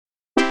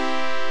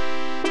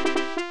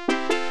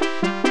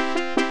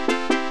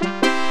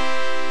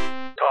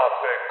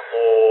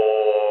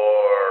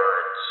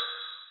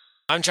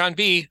I'm John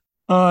B.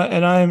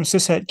 And I am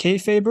cishet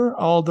kayfaber,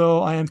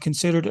 although I am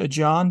considered a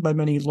John by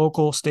many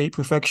local, state,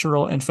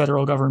 prefectural, and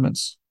federal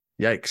governments.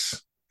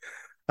 Yikes.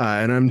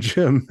 And I'm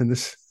Jim, and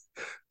this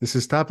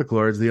is Topic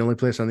Lords, the only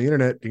place on the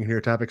internet you can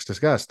hear topics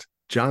discussed.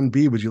 John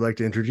B., would you like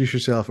to introduce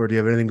yourself, or do you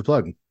have anything to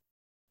plug?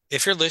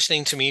 If you're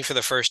listening to me for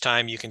the first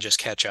time, you can just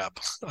catch up.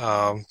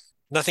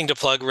 Nothing to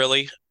plug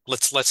really.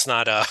 Let's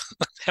not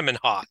hem and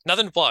haw.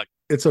 Nothing to plug.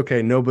 It's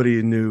okay.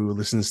 Nobody new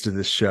listens to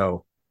this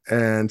show.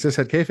 And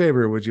Cishead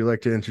Kayfaber, would you like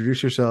to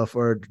introduce yourself,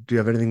 or do you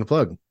have anything to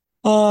plug?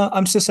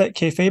 I'm cishet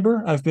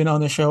kayfaber. I've been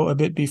on the show a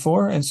bit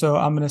before, and so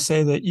I'm going to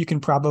say that you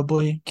can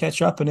probably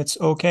catch up, and it's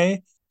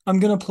okay. I'm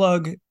going to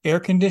plug air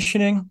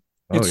conditioning.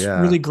 Oh It's yeah,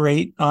 really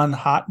great on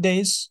hot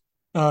days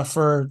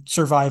for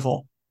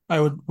survival. I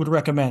would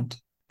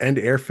recommend. and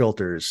air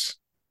filters.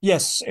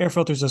 Yes, air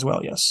filters as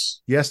well.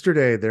 Yes.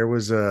 Yesterday there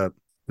was a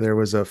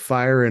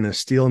fire in a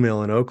steel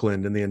mill in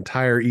Oakland, and the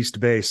entire East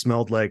Bay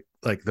smelled like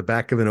the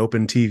back of an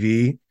open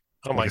TV,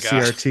 Oh like my a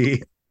God.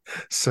 CRT.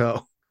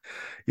 So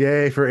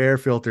yay for air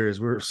filters.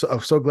 I'm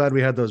so glad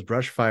we had those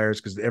brush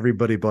fires because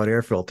everybody bought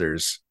air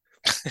filters.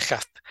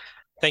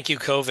 Thank you,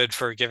 COVID,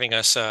 for giving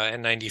us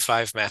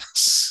N95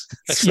 masks.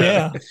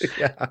 Yeah.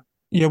 Yeah.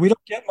 Yeah, we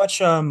don't get much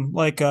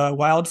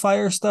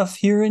wildfire stuff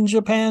here in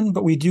Japan,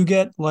 but we do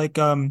get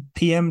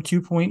PM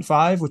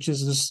 2.5, which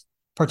is this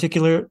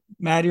particular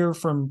matter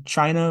from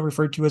China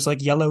referred to as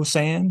like yellow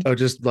sand. Oh,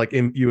 just like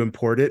you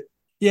import it.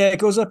 Yeah, it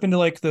goes up into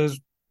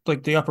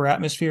the upper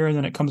atmosphere and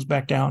then it comes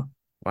back down.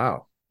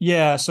 Wow.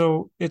 Yeah,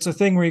 so it's a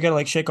thing where you gotta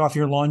like shake off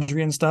your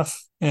laundry and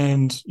stuff,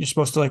 and you're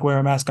supposed to like wear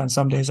a mask on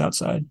some days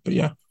outside. But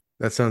yeah.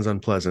 That sounds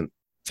unpleasant.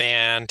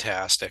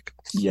 Fantastic.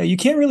 Yeah, you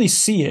can't really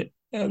see it.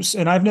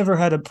 And I've never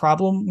had a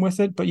problem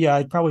with it, but yeah,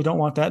 I probably don't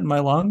want that in my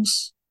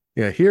lungs.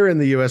 Yeah, here in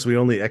the US we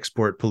only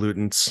export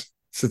pollutants.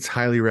 So it's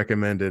highly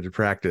recommended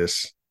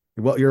practice.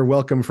 Well, you're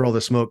welcome for all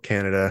the smoke,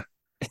 Canada.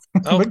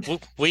 Oh,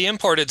 But we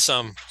imported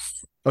some.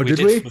 Oh, We did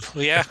did.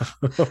 we? Yeah.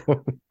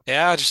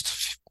 Yeah,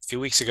 just a few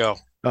weeks ago.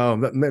 Oh,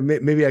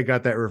 maybe I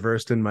got that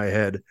reversed in my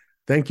head.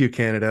 Thank you,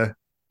 Canada.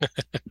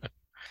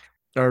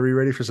 Are we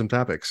ready for some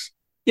topics?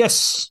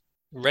 yes.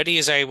 Ready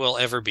as I will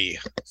ever be.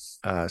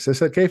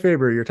 Cishet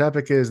Kayfaber, your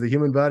topic is the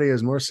human body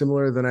is more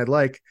similar than I'd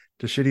like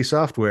to shitty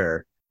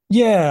software.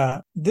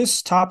 Yeah,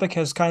 this topic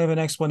has kind of an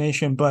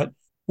explanation, but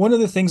one of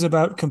the things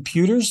about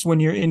computers when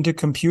you're into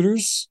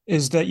computers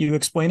is that you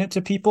explain it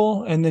to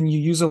people and then you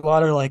use a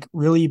lot of like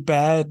really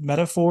bad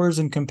metaphors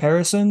and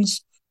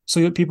comparisons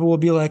so that people will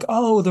be like,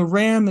 "Oh, the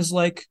RAM is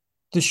like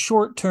the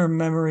short-term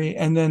memory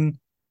and then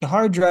the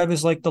hard drive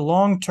is like the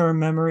long-term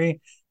memory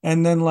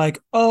and then like,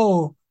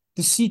 oh,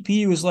 the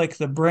CPU is like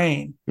the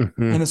brain." Mhm.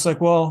 And it's like,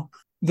 well,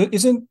 the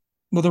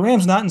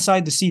RAM's not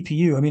inside the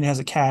CPU. I mean, it has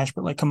a cache,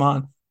 but like, come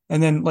on.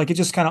 And then like it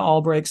just kind of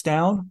all breaks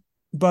down.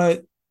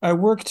 But I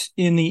worked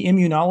in the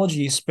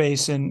immunology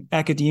space in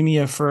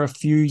academia for a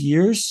few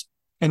years.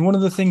 And one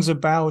of the things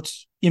about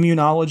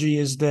immunology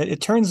is that it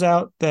turns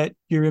out that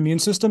your immune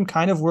system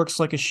kind of works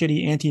like a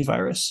shitty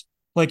antivirus.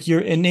 Like your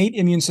innate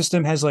immune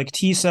system has like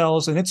T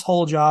cells, and its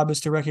whole job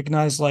is to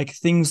recognize like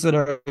things that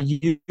are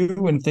you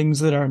and things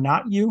that are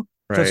not you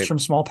just Right. from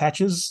small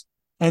patches.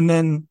 And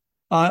then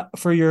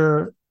for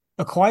your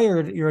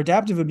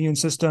adaptive immune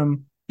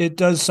system, it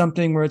does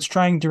something where it's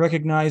trying to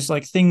recognize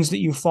like things that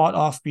you fought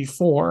off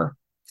before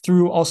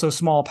through also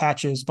small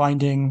patches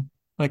binding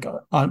like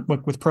on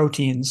with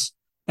proteins.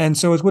 And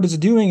so what it's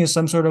doing is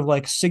some sort of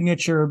like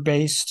signature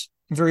based,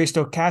 very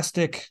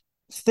stochastic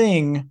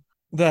thing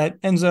that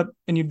ends up,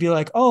 and you'd be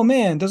like, oh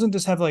man, doesn't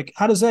this have like,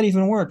 how does that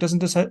even work? Doesn't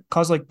this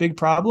cause like big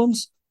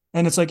problems?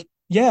 And it's like,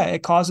 yeah,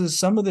 it causes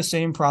some of the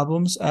same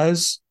problems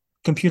as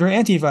computer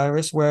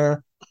antivirus,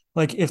 where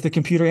like if the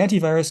computer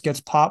antivirus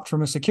gets popped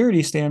from a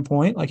security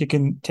standpoint, like it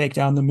can take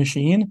down the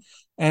machine.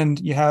 And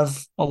you have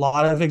a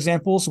lot of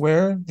examples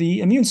where the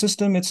immune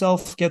system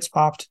itself gets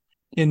popped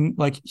in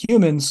like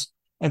humans.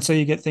 And so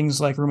you get things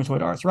like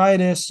rheumatoid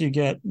arthritis, you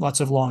get lots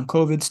of long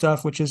COVID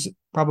stuff, which is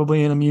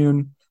probably an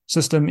immune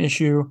system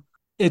issue.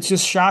 It's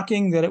just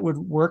shocking that it would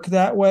work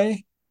that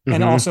way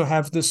and Hmm. also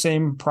have the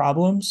same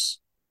problems.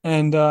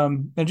 And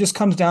it just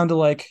comes down to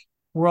like,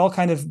 we're all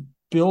kind of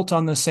built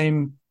on the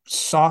same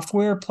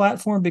software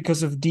platform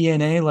because of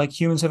DNA. Like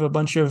humans have a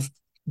bunch of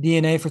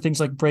DNA for things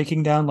like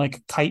breaking down like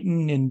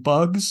chitin in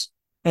bugs.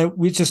 And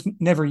we just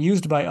never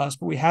used by us,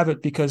 but we have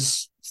it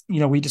because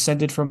we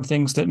descended from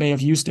things that may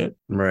have used it.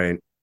 Right.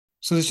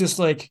 So it's just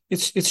like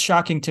it's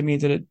shocking to me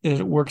that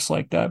it works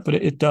like that, but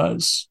it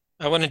does.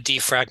 I want to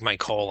defrag my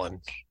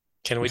colon.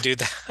 Can we do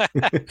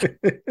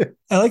that?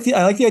 I like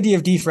the idea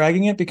of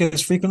defragging it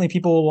because frequently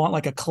people will want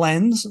like a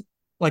cleanse,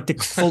 like to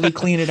fully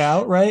clean it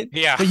out, right?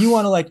 Yeah. But you just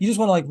want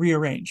to like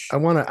rearrange. I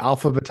want to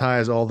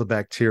alphabetize all the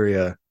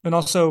bacteria. And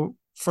also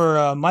for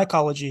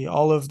mycology,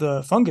 all of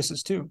the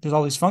funguses too. There's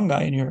all these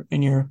fungi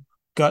in your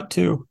gut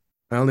too.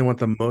 I only want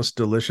the most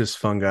delicious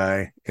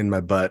fungi in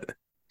my butt.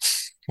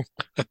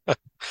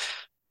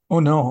 Oh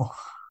no.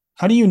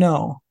 How do you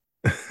know?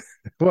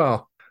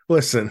 Well,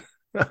 listen,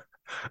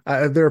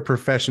 There are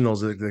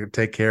professionals that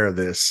take care of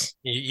this.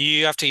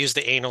 You have to use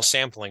the anal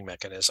sampling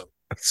mechanism.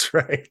 That's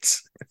right.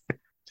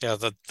 Yeah,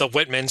 the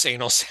Whitman's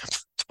anal sample.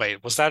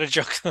 Wait, was that a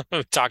joke?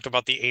 We talked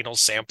about the anal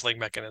sampling We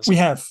mechanism.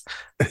 have.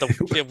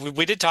 Yeah,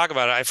 we did talk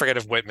about it. I forget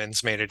if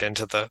Whitman's made it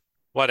into the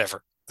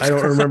whatever. I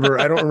don't remember.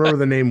 I don't remember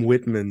the name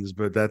Whitman's,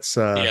 but that's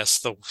Yes,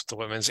 the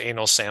Whitman's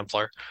anal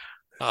sampler.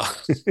 Uh,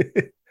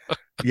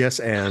 yes,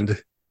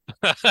 and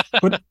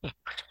But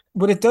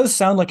but it does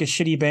sound like a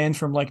shitty band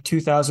from like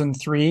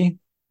 2003.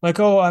 Like,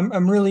 oh,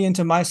 I'm really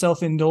into my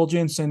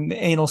self-indulgence and the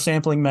anal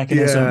sampling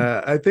mechanism.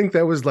 yeah, I think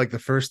that was like the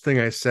first thing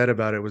I said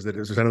about it was that it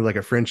was kind of like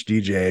a French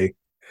DJ.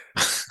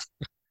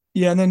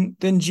 Yeah, and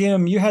then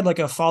Jim, you had like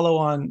a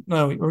follow-on.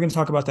 No, we're going to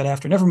talk about that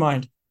after. Never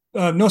mind.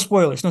 No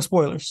spoilers. No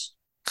spoilers.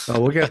 Oh,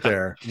 we'll get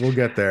there. We'll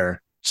get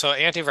there. so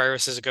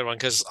antivirus is a good one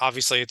because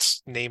obviously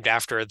it's named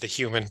after the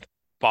human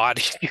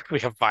body. We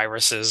have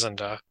viruses and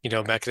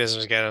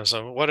mechanisms again.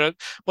 So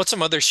what's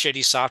some other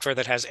shitty software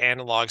that has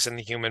analogs in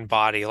the human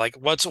body? Like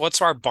what's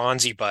our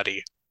Bonzi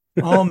buddy?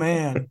 Oh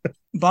man,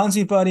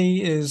 Bonzi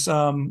Buddy is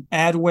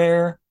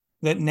adware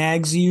that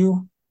nags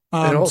you. It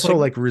It's also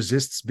like like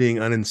resists being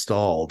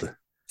uninstalled. I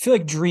feel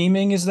like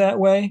dreaming is that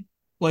way.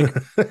 Like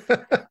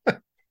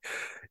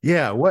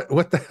Yeah,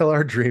 what the hell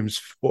are dreams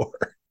for?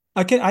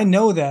 I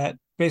know that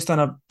based on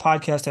a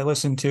podcast I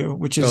listened to,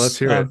 which Oh, let's is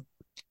hear it.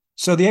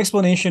 so the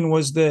explanation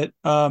was that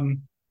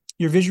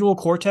your visual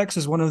cortex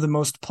is one of the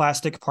most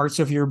plastic parts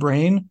of your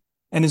brain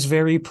and is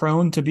very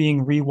prone to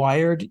being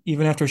rewired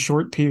even after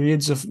short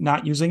periods of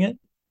not using it.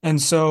 And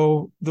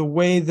so the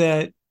way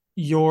that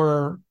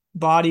your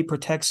body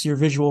protects your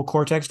visual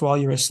cortex while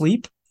you're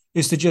asleep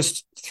is to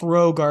just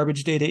throw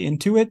garbage data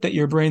into it that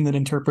your brain then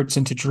interprets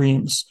into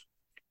dreams.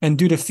 And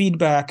due to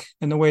feedback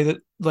and the way that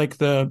like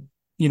the,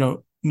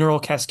 neural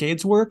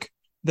cascades work,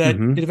 that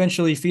Hmm. it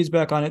eventually feeds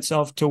back on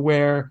itself to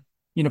where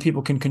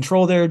people can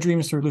control their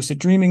dreams through lucid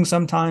dreaming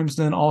sometimes,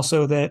 then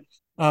also that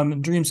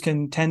dreams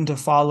can tend to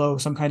follow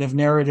some kind of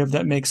narrative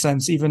that makes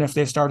sense even if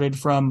they started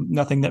from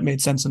nothing that made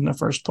sense in the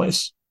first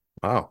place.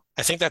 Wow.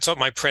 I think that's what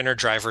my printer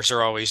drivers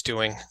are always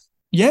doing.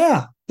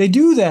 Yeah, they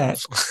do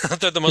that.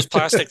 They're the most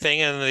plastic thing,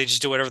 and they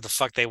just do whatever the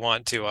fuck they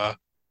want to.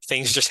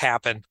 Things just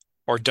happen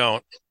or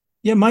don't.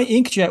 Yeah, my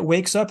inkjet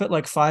wakes up at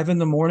like 5 in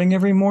the morning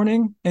every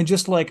morning and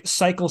just like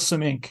cycles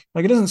some ink.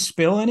 Like it doesn't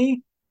spill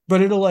any,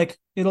 but it'll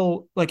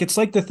it's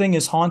like the thing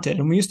is haunted.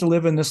 And we used to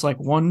live in this like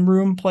one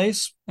room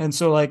place. And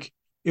so like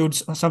it would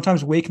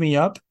sometimes wake me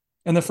up.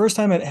 And the first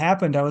time it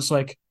happened, I was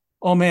like,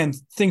 oh man,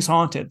 thing's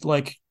haunted.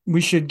 Like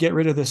we should get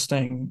rid of this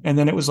thing. And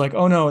then it was like,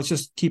 oh no, it's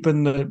just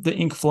keeping the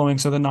ink flowing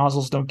so the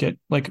nozzles don't get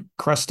like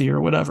crusty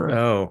or whatever.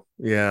 Oh,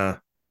 yeah.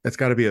 It's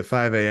got to be at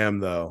 5 a.m.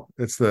 though.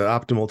 It's the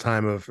optimal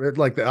time of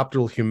like the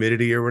optimal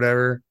humidity or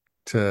whatever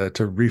to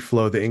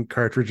reflow the ink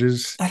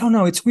cartridges. I don't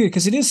know. It's weird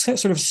because it is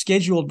sort of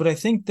scheduled, but I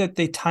think that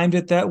they timed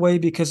it that way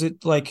because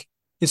it like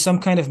is some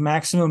kind of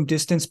maximum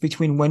distance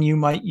between when you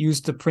might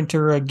use the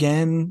printer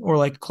again or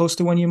like close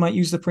to when you might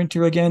use the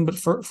printer again, but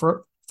for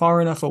far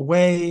enough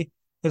away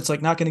that it's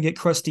like not going to get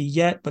crusty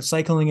yet, but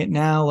cycling it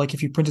now, like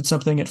if you printed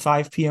something at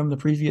 5 p.m. the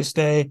previous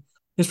day,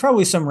 there's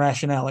probably some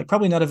rationale, like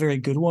probably not a very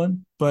good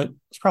one, but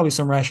it's probably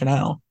some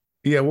rationale.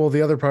 Yeah, well,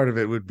 the other part of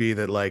it would be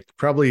that like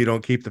probably you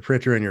don't keep the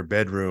printer in your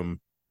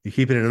bedroom. You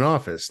keep it in an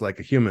office like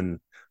a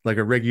human, like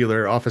a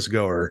regular office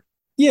goer.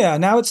 Yeah,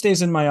 now it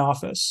stays in my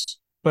office,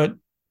 but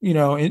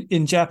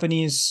in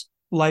Japanese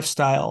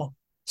lifestyle,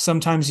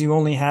 sometimes you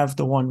only have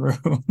the one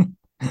room.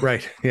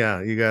 Right.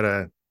 Yeah, you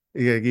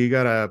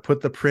gotta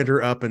put the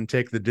printer up and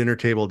take the dinner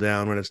table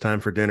down when it's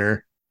time for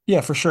dinner.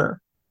 Yeah, for sure.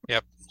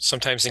 Yep.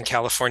 Sometimes in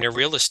California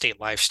real estate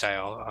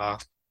lifestyle,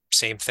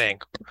 same thing.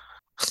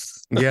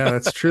 Yeah,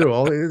 that's true.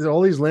 All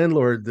these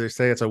landlords, they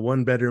say it's a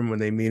one bedroom when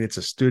they mean it's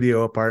a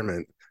studio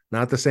apartment.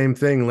 Not the same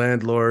thing,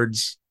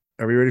 landlords.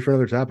 Are we ready for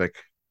another topic?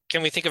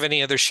 Can we think of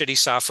any other shitty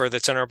software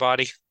that's in our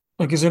body?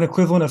 Like, is there an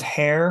equivalent of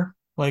hair,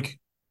 like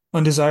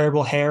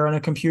undesirable hair on a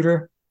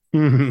computer?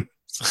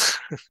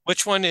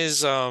 Which one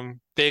is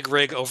big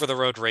rig over the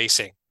road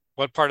racing?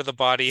 What part of the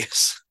body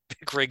is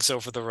big rigs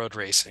over the road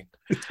racing?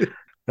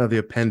 Now the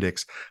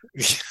appendix.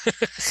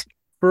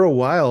 For a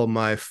while,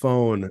 my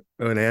phone,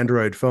 an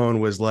Android phone,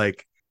 was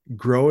like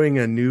growing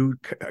a new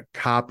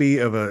copy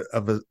of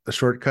a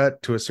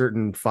shortcut to a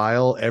certain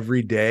file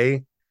every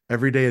day.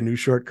 Every day, a new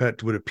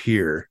shortcut would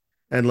appear,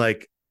 and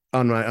like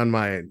on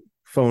my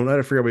phone,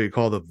 I forget what you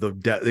call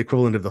the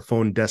equivalent of the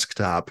phone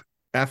desktop.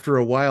 After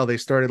a while, they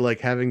started like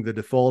having the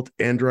default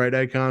Android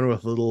icon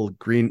with a little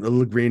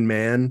green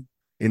man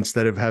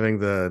instead of having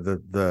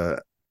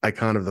the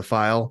icon of the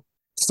file.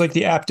 It's like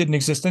the app didn't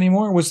exist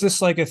anymore. Was this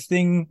like a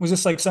thing? Was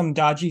this like some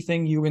dodgy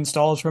thing you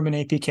installed from an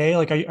APK?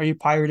 Like, are you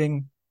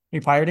pirating? Are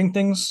you pirating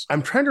things?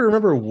 I'm trying to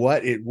remember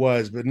what it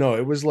was, but no,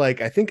 it was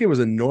like I think it was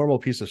a normal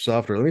piece of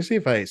software. Let me see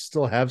if I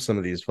still have some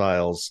of these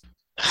files.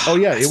 Oh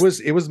yeah, it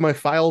was my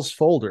files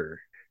folder.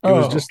 It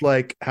was Oh, just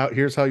like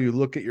here's how you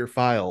look at your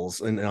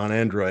files on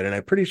Android. And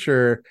I'm pretty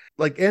sure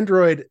like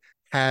Android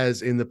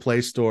has in the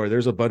Play Store,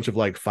 there's a bunch of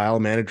like file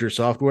manager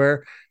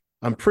software.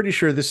 I'm pretty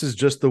sure this is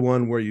just the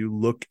one where you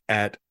look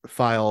at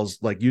files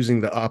like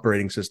using the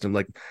operating system,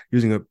 like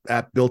using a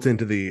app built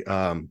into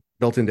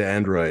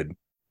Android.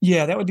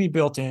 Yeah, that would be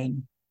built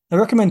in. I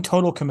recommend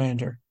Total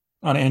Commander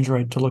on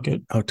Android to look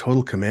at. Oh,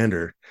 Total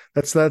Commander.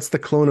 That's the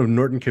clone of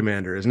Norton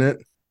Commander, isn't it?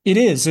 It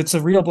is. It's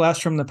a real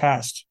blast from the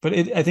past, but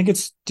I think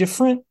it's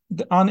different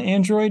on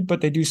Android,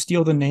 but they do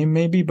steal the name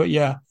maybe. But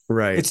yeah,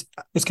 Right.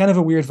 it's kind of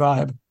a weird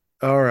vibe.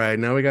 All right.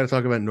 Now we got to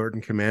talk about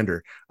Norton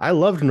Commander. I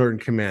loved Norton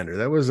Commander.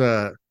 That was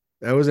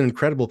an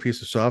incredible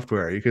piece of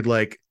software. You could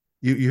like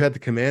you had the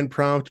command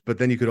prompt, but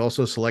then you could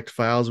also select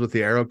files with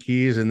the arrow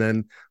keys and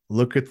then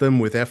look at them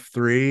with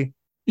F3.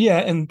 Yeah,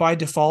 and by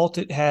default,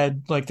 it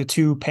had like the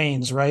two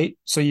panes, right?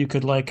 So you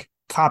could like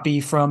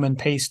copy from and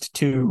paste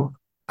to.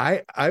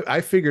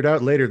 I figured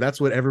out later that's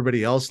what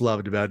everybody else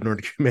loved about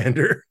Norton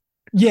Commander.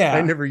 I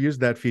Yeah, never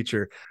used that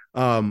feature.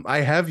 I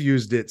have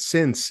used it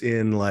since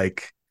in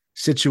like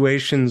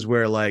situations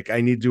where like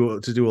I need to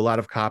do a lot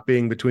of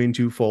copying between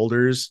two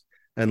folders,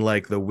 and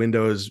like the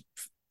Windows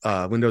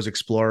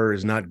Explorer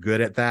is not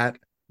good at that.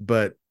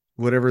 But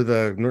whatever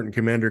the Norton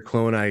Commander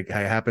clone I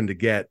happened to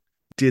get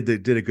did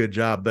a good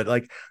job. But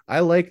like I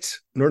liked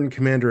Norton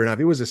Commander enough.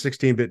 It was a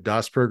 16-bit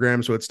DOS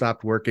program, so it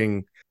stopped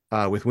working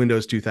with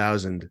Windows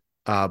 2000.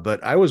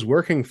 But I was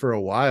working for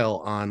a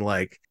while on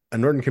like a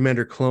Norton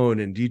Commander clone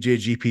in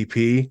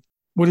DJGPP.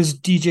 what is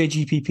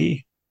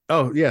DJGPP?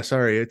 Oh yeah,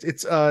 sorry.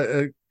 It's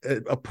a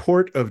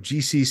port of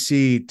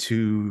GCC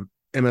to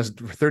MS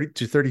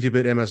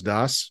 32-bit MS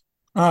DOS.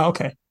 Oh,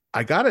 okay.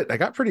 I got it. I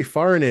got pretty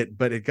far in it,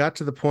 but it got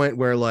to the point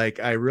where like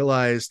I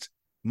realized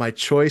my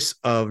choice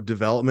of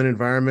development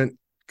environment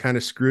kind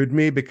of screwed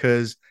me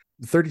because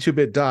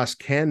 32-bit DOS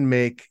can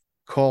make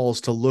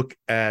calls to look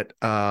at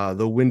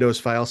the Windows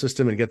file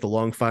system and get the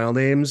long file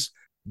names,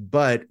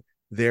 but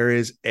there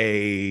is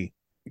a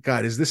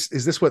God. Is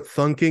this what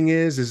thunking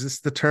is? Is this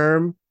the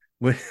term?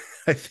 When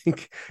I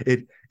think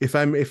it,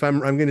 I'm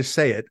going to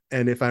say it,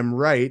 and if I'm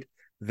right,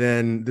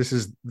 then this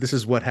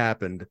is what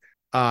happened.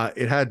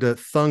 It had to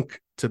thunk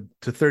to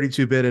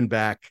 32-bit and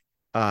back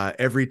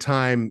every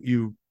time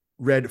you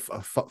read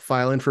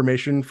file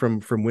information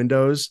from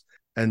Windows,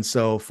 and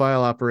so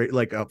file operate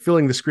like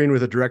filling the screen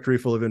with a directory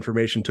full of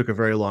information took a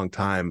very long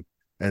time,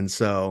 and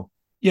so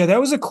Yeah, that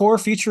was a core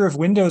feature of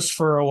Windows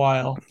for a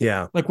while.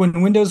 yeah. Like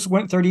when Windows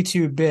went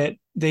 32-bit,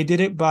 they did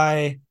it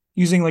by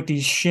using like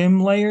these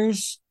shim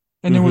layers.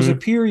 And there was a Mm-hmm.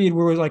 period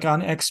where it was like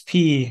on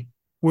XP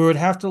where it would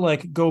have to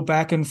like go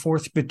back and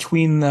forth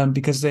between them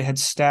because they had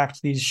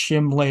stacked these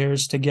shim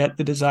layers to get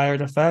the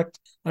desired effect.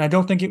 And I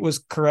don't think it was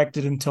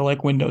corrected until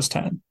like Windows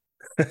 10.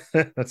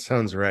 That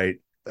sounds right.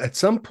 At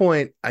some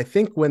point, I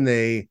think when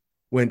they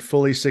went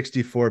fully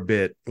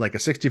 64-bit, like a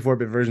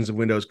 64-bit versions of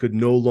Windows could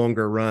no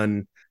longer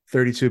run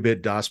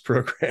 32-bit DOS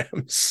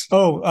programs.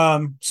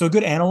 Oh, so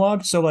good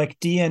analog. So like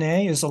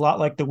DNA is a lot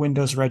like the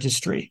Windows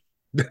registry.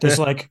 There's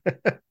like,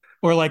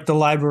 or like the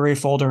library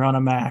folder on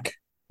a Mac.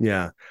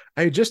 Yeah.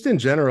 I just in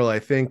general, I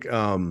think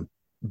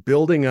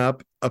building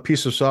up a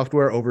piece of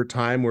software over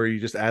time where you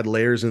just add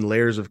layers and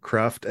layers of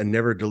cruft and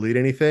never delete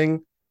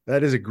anything,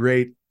 that is a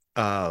great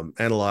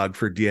analog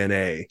for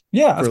DNA,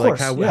 Yeah, for of like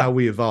course. how Yeah.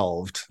 we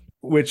evolved,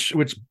 which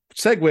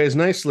segues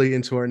nicely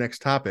into our next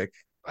topic.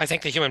 I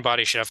think the human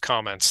body should have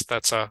comments.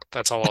 That's all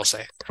I'll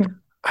say.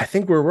 I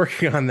think we're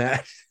working on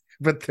that,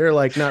 but they're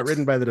like not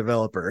written by the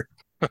developer.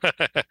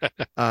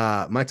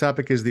 My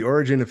topic is the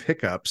origin of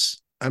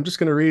hiccups. I'm just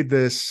going to read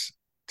this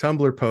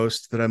Tumblr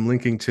post that I'm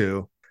linking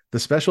to. The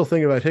special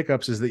thing about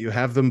hiccups is that you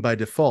have them by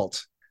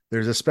default.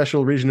 There's a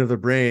special region of the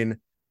brain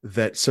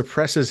that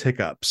suppresses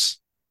hiccups.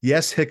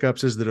 Yes,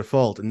 hiccups is the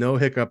default. No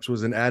hiccups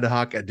was an ad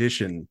hoc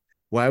addition.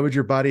 Why would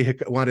your body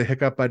want to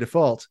hiccup by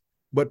default?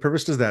 What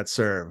purpose does that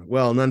serve?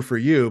 Well, none for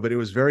you, but it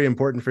was very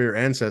important for your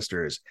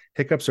ancestors.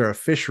 Hiccups are a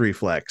fish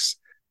reflex.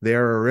 They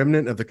are a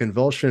remnant of the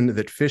convulsion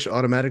that fish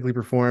automatically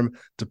perform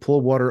to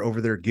pull water over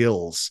their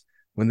gills.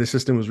 When this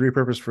system was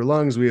repurposed for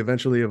lungs, we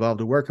eventually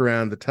evolved a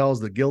workaround that tells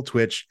the gill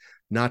twitch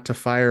not to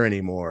fire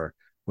anymore.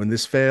 When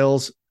this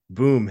fails,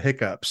 boom,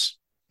 hiccups.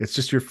 It's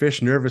just your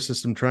fish nervous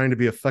system trying to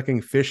be a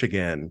fucking fish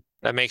again.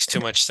 That makes too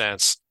much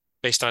sense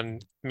based on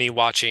me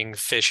watching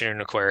fish in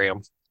an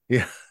aquarium.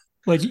 Yeah.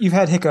 Like you've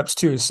had hiccups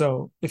too.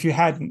 So if you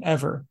hadn't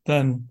ever,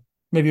 then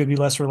maybe it would be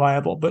less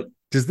reliable. But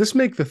Does this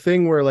make the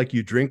thing where like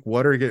you drink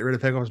water to get rid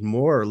of hiccups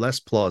more or less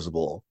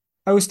plausible?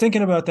 I was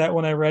thinking about that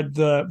when I read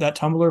that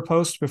Tumblr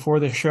post before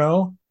the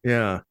show.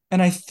 Yeah.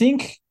 And I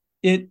think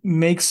it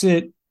makes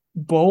it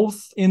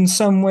both in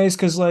some ways,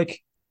 because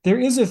like there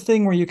is a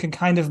thing where you can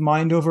kind of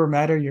mind over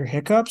matter your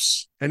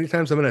hiccups.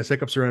 Anytime someone has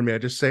hiccups around me, I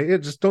just say, yeah,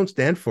 just don't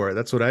stand for it.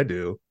 That's what I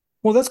do.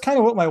 Well, that's kind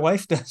of what my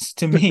wife does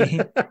to me.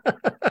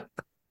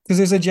 Because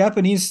there's a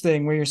Japanese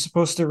thing where you're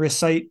supposed to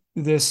recite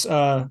this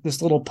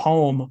little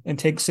poem and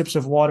take sips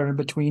of water in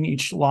between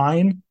each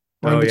line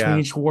or in Oh between yeah.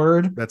 each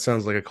word. That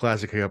sounds like a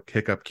classic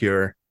hiccup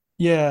cure.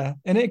 Yeah,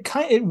 and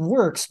it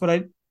works,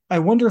 but I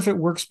wonder if it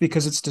works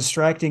because it's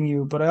distracting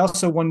you. But I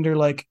also wonder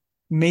like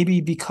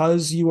maybe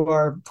because you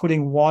are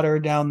putting water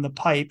down the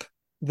pipe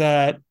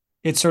that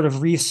it's sort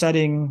of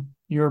resetting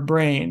your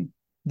brain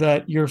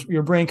that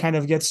your brain kind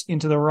of gets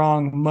into the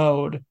wrong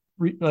mode,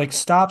 like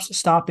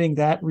stopping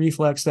that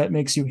reflex that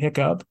makes you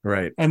hiccup.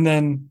 Right. And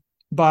then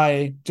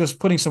by just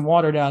putting some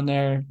water down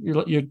there,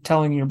 you're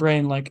telling your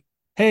brain like,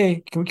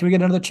 hey, can we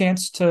get another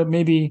chance to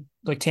maybe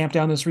like tamp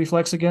down this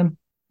reflex again?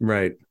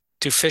 Right.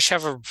 Do fish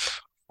have a?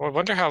 I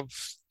wonder how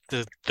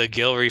the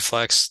gill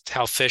reflex,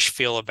 how fish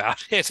feel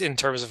about it in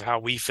terms of how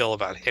we feel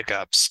about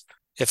hiccups,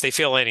 if they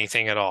feel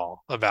anything at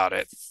all about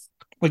it.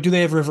 Like, do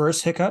they have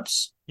reverse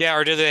hiccups? Yeah,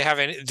 or do they have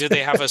any? Do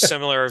they have a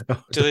similar?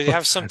 Do they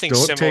have something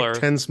Don't take similar?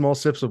 10 small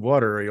sips of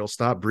water or you'll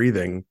stop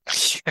breathing.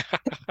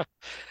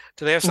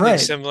 Do they have something Right.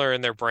 similar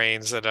in their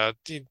brains that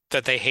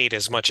they hate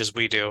as much as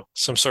we do?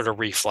 Some sort of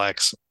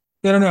reflex.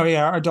 I don't know.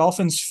 Yeah, are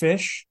dolphins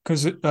fish?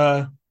 Because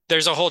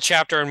There's a whole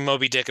chapter in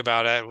Moby Dick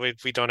about it.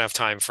 We don't have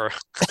time for.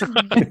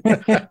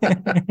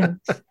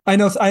 I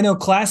know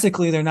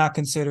classically they're not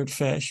considered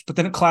fish, but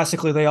then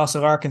classically they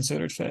also are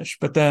considered fish.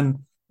 But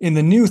then in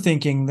the new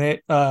thinking, they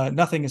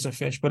nothing is a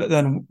fish, but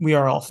then we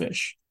are all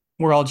fish.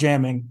 We're all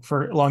jamming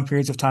for long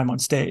periods of time on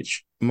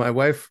stage. My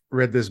wife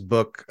read this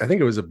book. I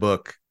think it was a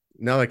book.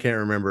 Now I can't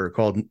remember,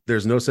 called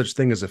There's No Such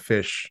Thing as a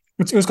Fish.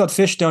 It was called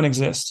Fish Don't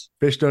Exist.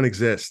 Fish don't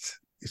exist.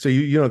 So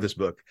you know this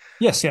book.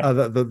 Yes, yeah.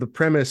 The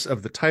premise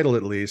of the title,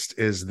 at least,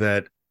 is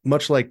that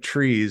much like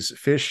trees,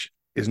 fish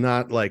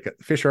aren't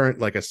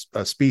like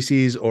a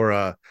species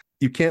or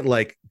you can't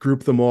like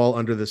group them all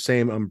under the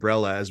same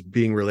umbrella as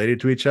being related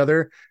to each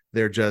other.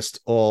 They're just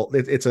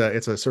it's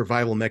a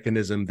survival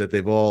mechanism that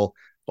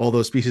all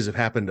those species have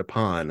happened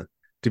upon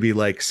to be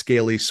like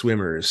scaly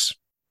swimmers.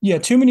 Yeah,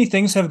 too many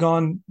things have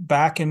gone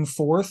back and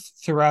forth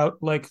throughout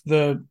like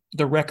the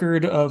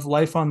record of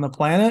life on the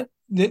planet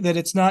that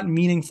it's not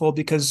meaningful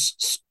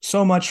because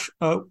so much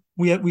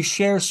we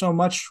share so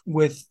much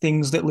with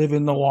things that live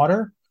in the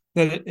water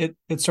that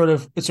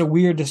it's a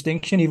weird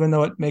distinction, even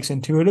though it makes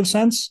intuitive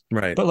sense.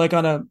 Right. But like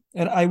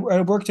I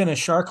worked in a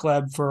shark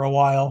lab for a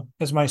while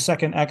as my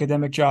second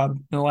academic job,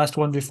 and the last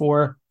one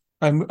before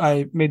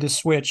I made the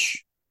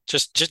switch.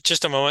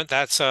 Just a moment.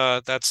 That's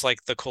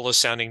like the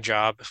coolest sounding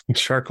job.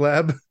 Shark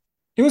lab.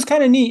 It was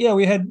kind of neat. Yeah,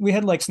 we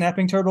had like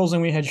snapping turtles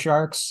and we had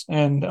sharks,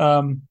 and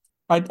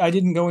I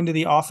didn't go into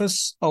the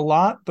office a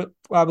lot, but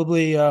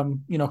probably a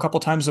couple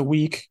times a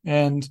week,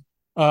 and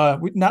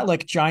not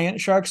like giant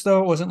sharks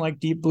though. It wasn't like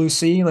deep blue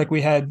sea. Like we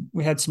had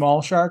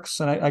small sharks,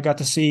 and I got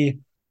to see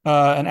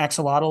an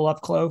axolotl up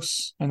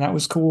close, and that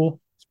was cool.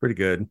 It's pretty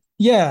good.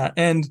 Yeah,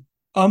 and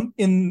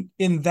in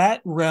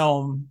that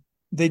realm,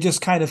 they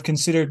just kind of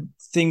considered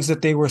things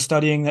that they were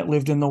studying that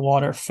lived in the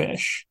water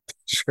fish.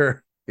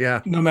 Sure.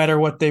 Yeah. No matter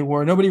what they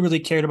were. Nobody really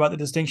cared about the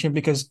distinction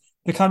because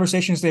the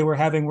conversations they were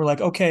having were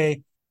like,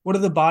 okay, what do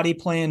the body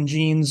plan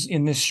genes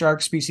in this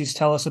shark species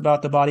tell us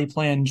about the body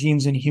plan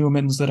genes in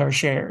humans that are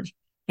shared?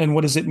 And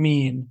what does it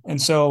mean?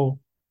 And so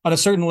on a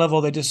certain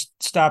level, they just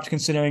stopped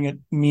considering it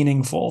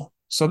meaningful.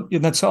 So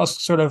that's all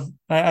sort of,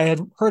 I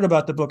had heard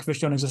about the book Fish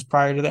Don't Exist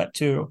prior to that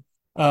too.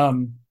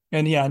 And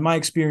yeah, in my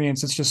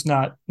experience, it's just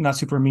not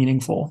super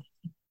meaningful.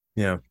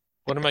 Yeah.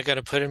 What am I going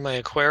to put in my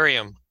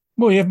aquarium?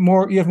 Well, you have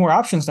more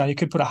options now. You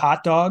could put a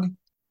hot dog.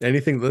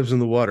 Anything that lives in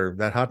the water.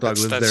 That hot dog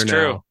lives there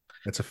true. now.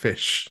 That's a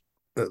fish.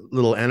 A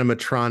little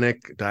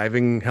animatronic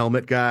diving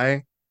helmet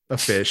guy, a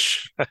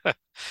fish.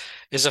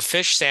 Is a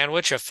fish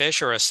sandwich a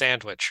fish or a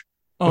sandwich?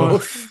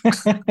 Both.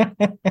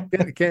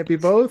 It can't be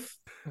both.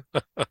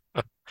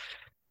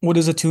 What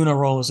is a tuna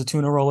roll? Is a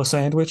tuna roll a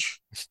sandwich?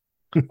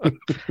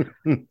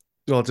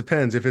 Well, it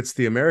depends. If it's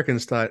the American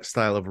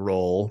style of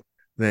roll,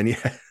 then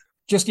yeah.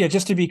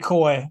 Just to be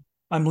coy,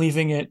 I'm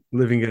leaving it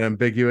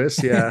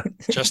ambiguous. Yeah.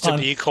 Just to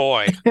be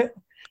coy.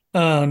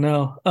 Oh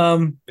no.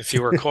 If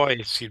you were coy,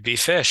 you'd be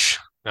fish.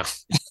 No.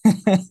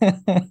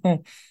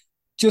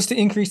 Just to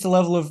increase the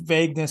level of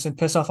vagueness and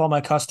piss off all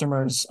my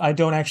customers, I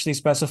don't actually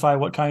specify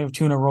what kind of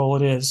tuna roll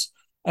it is.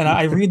 And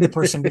I read the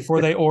person before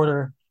they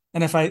order.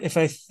 And if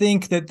I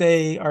think that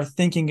they are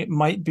thinking it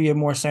might be a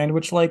more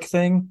sandwich-like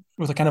thing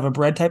with a kind of a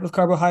bread type of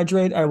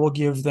carbohydrate, I will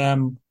give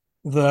them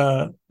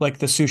the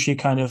sushi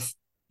kind of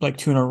like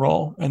tuna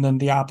roll, and then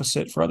the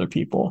opposite for other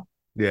people.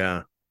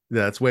 Yeah.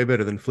 That's way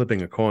better than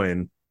flipping a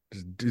coin.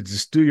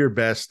 Just do your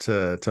best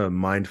to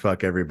mind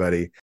fuck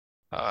everybody.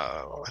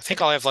 I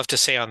think all I have left to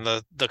say on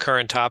the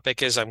current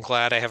topic is I'm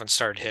glad I haven't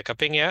started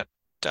hiccuping yet,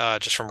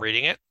 just from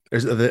reading it.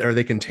 Are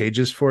they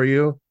contagious for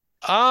you?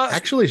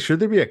 Actually,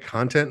 should there be a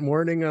content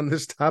warning on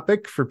this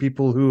topic for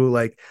people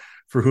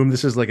for whom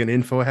this is like an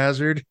info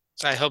hazard?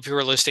 I hope you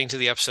were listening to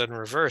the episode in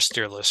reverse,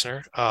 dear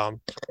listener.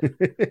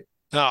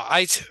 No,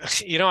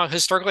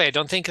 historically, I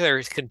don't think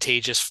they're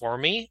contagious for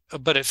me,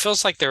 but it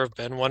feels like there have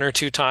been one or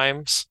two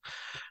times.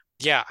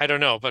 Yeah, I don't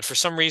know, but for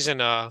some reason,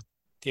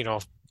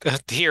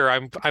 here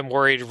I'm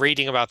worried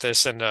reading about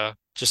this and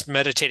just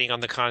meditating on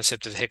the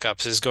concept of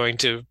hiccups is going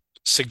to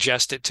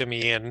suggest it to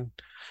me and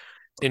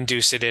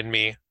induce it in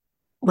me.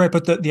 Right,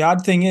 but the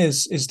odd thing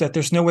is that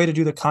there's no way to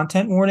do the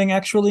content warning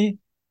actually,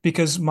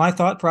 because my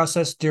thought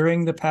process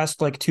during the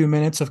past like 2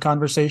 minutes of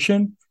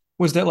conversation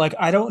was that like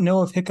I don't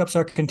know if hiccups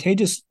are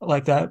contagious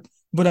like that,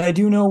 but I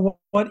do know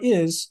what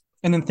is.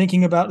 and then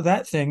thinking about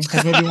that thing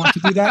has made me want to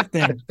do that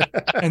thing.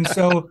 And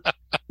so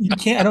you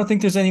can't, I don't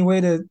think there's any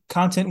way to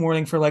content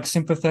warning for like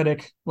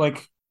sympathetic,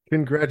 like,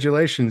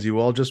 Congratulations, you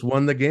all just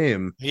won the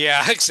game.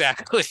 Yeah,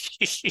 exactly.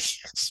 I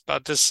was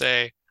about to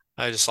say,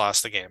 I just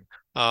lost the game.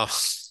 Oh,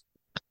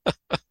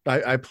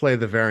 I play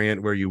the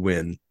variant where you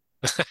win.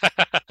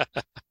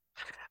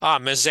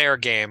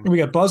 Misere game. we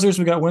got buzzers,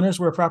 we got winners.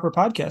 We're a proper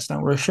podcast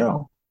now. We're a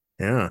show.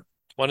 Yeah.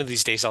 One of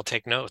these days I'll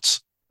take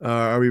notes.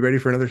 Are we ready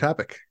for another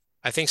topic?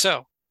 I think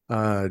so.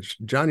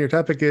 John, your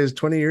topic is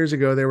 20 years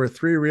ago, there were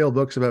 3 real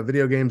books about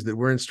video games that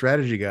weren't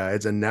strategy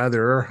guides, and now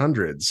there are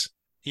hundreds.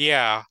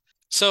 Yeah.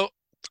 So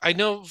I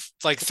know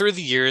like through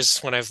the years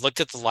when I've looked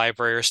at the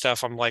library or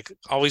stuff, I'm like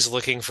always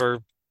looking for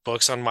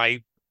books on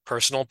my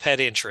personal pet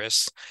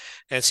interests.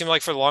 And it seemed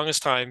like for the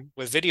longest time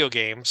with video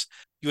games,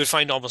 you would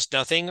find almost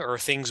nothing or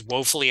things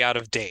woefully out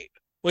of date,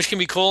 which can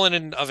be cool in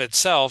and of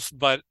itself.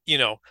 But,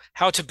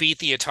 how to beat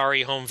the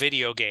Atari home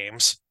video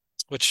games,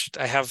 which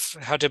I have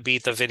how to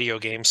beat the video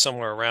game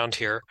somewhere around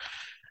here.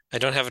 I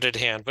don't have it at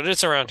hand, but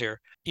it's around here.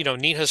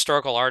 Neat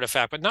historical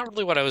artifact, but not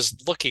really what I was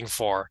looking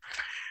for,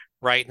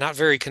 right? Not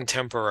very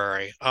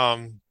contemporary.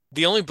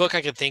 The only book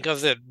I could think of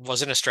that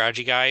wasn't a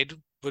strategy guide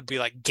would be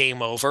like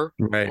Game Over,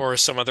 Right. or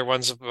some other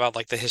ones about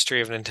like the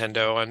history of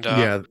Nintendo. And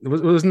Yeah.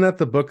 Wasn't that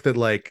the book that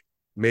like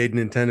made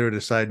Nintendo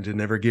decide to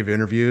never give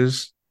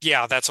interviews?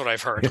 yeah, that's what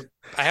I've heard.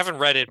 I haven't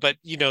read it, but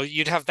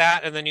you'd have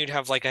that, and then you'd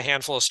have like a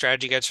handful of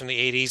strategy guides from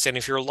the 80s. And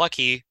if you're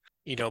lucky,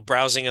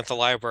 browsing at the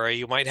library,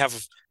 you might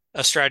have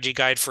a strategy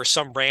guide for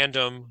some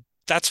random.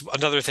 That's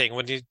another thing.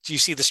 When you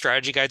see the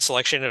strategy guide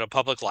selection at a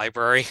public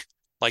library,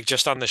 like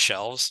just on the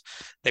shelves,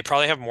 they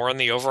probably have more in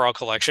the overall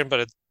collection,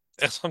 but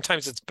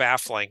sometimes it's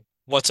baffling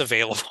what's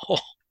available.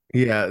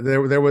 Yeah,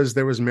 there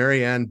was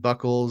Mary Ann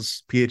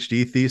Buckles'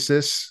 PhD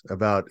thesis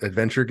about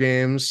adventure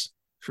games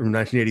from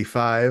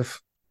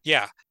 1985.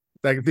 Yeah,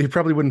 Like you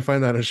probably wouldn't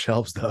find that on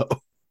shelves though.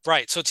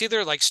 right. So it's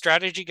either like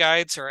strategy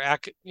guides or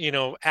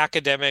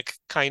academic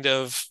kind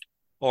of,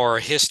 or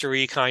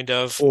history kind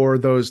of. Or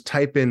those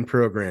type-in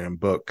program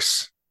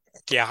books.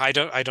 Yeah, I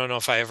don't know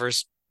if I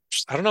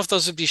don't know if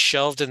those would be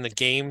shelved in the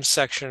game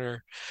section,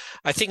 or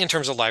I think in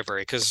terms of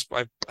library, because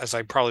as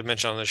I probably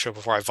mentioned on the show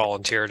before, I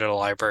volunteered at a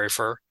library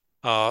for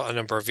a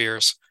number of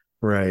years.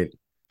 Right.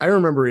 I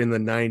remember in the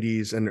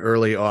 90s and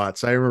early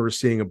aughts, I remember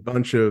seeing a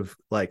bunch of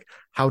like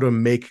how to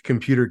make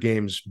computer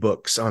games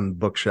books on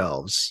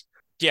bookshelves.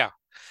 Yeah.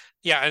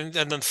 Yeah, and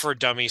then For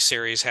Dummies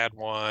series had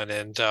one,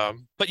 and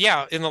but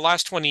yeah, in the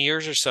last 20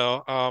 years or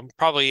so,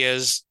 probably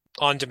is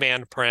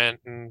on-demand print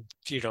and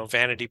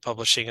vanity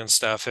publishing and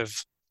stuff have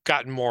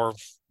gotten more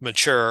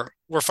mature.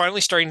 We're finally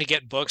starting to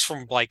get books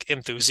from like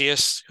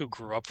enthusiasts who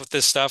grew up with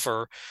this stuff,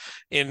 or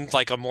in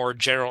like a more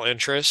general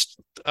interest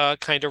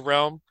kind of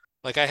realm.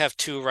 Like I have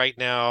 2 right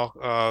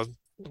now,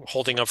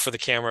 holding up for the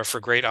camera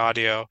for great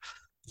audio.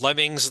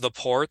 Lemmings the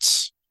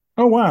Ports.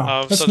 Oh,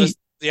 wow. That's So neat.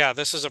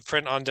 this is a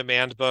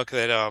print-on-demand book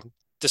that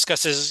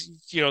discusses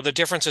the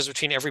differences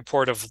between every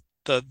port of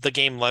the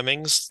game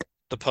Lemmings,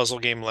 the puzzle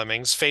game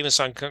Lemmings, famous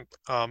on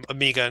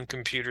Amiga and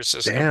computer Damn,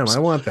 systems. I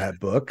want that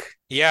book.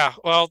 Yeah,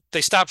 well,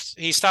 he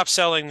stopped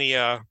selling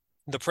the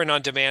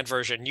print-on-demand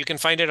version. You can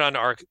find it on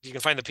you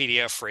can find the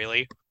PDF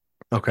freely.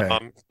 Okay.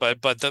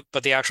 But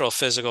the actual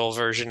physical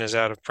version is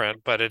out of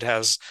print, but it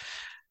has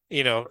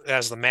it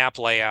has the map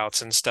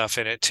layouts and stuff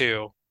in it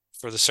too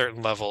for the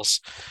certain levels.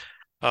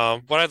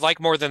 What I'd like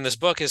more than this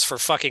book is for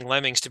fucking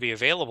Lemmings to be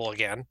available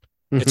again.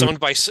 It's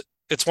owned by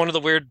it's one of the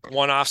weird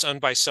one-offs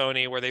owned by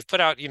Sony where they've put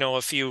out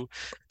a few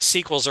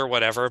sequels or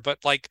whatever, but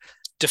like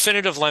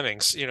definitive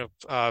Lemmings,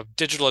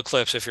 Digital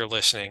Eclipse, if you're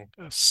listening,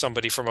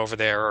 somebody from over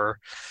there, or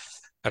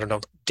I don't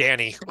know,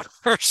 Danny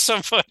or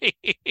somebody,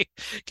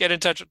 get in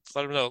touch.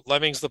 Let them know.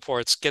 Lemmings the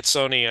Ports. Get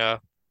Sony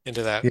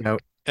into that. Yeah.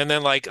 And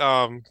then like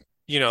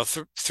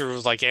through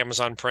like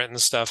Amazon Print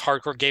and stuff,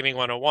 Hardcore Gaming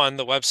 101,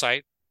 the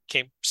website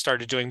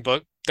started doing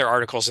their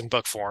articles in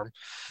book form.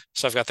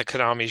 So I've got the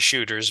Konami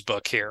Shooters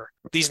book here.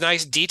 These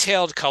nice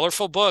detailed,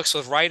 colorful books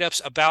with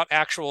write-ups about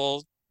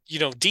actual,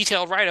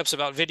 detailed write-ups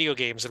about video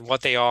games and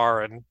what they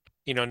are, and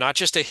not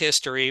just a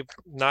history,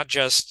 not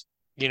just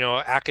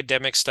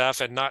academic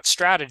stuff, and not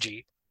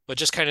strategy, but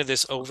just kind of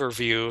this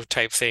overview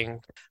type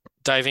thing,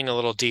 diving a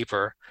little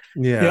deeper.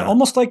 Yeah,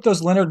 almost like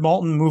those Leonard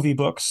Maltin movie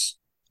books.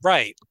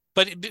 Right.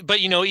 But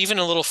even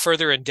a little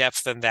further in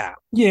depth than that.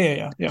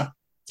 Yeah.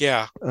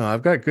 Yeah.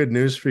 I've got good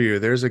news for you.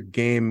 There's a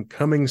game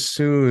coming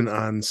soon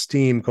on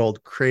Steam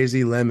called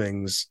Crazy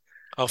Lemmings.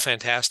 Oh,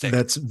 fantastic.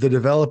 That's the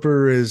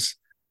developer is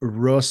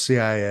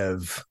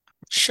Rosyaev.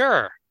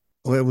 Sure.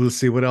 We'll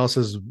see what else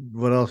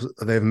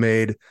they've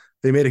made.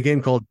 They made a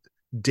game called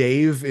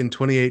Dave in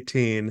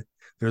 2018.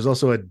 There's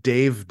also a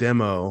Dave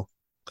demo.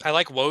 I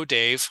like Whoa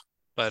Dave,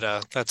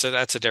 but that's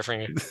a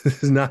different.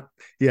 This is not.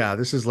 Yeah,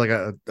 this is like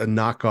a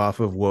knockoff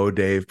of Whoa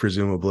Dave,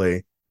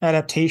 presumably.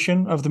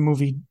 Adaptation of the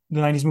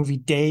 90s movie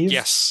Dave.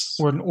 Yes.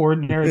 Where an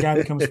ordinary guy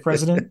becomes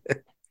president.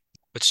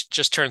 Which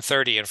just turned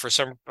 30, and for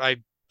some, I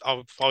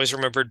always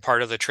remembered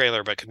part of the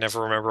trailer, but could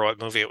never remember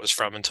what movie it was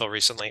from until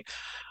recently.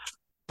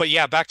 but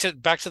yeah, back to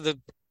the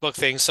book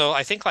thing. So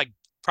I think like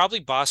probably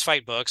Boss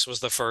Fight Books was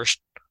the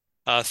first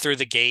through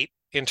the gate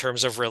in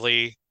terms of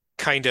really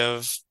kind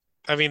of,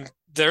 I mean,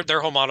 their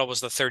whole model was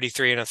the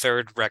 33 and a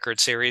third record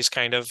series,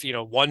 kind of,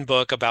 one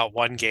book about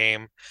one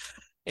game,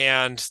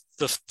 and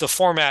the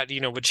format,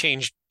 would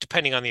change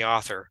depending on the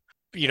author,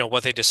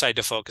 what they decide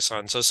to focus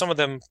on. So some of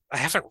them I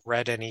haven't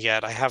read any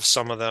yet. I have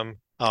some of them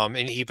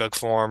in ebook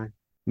form.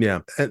 Yeah,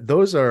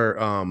 those are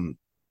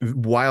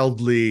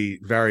wildly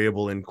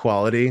variable in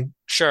quality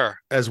Sure.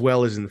 as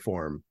well as in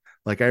form.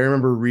 Like I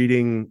remember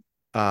reading,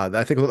 I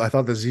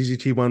thought the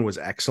ZZT one was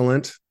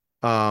excellent.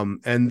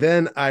 And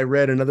then I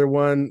read another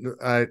one.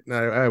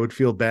 I would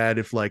feel bad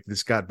if like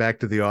this got back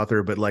to the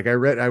author, but like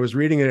I was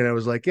reading it and I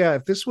was like, yeah,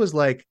 if this was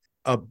a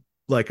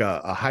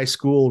a high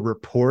school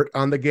report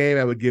on the game,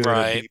 I would give it a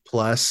Right. B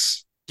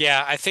plus.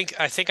 Yeah, I think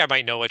I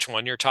might know which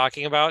one you're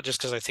talking about just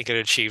because I think it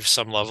achieves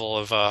some level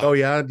of Oh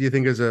yeah, do you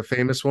think is a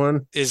famous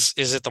one? is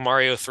it the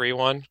Mario 3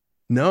 one?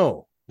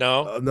 No,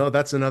 No? no,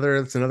 that's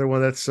another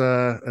one that's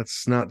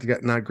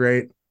not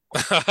great.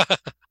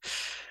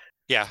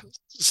 Yeah.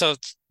 So,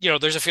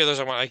 there's a few of those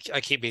I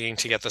keep meaning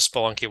to get the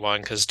Spelunky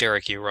one because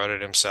Derek Yu wrote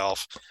it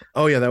himself.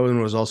 Oh yeah, that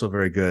one was also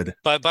very good.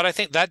 But I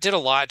think that did a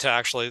lot to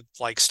actually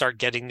like start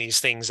getting these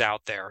things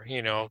out there,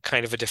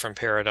 kind of a different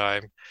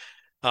paradigm.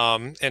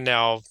 And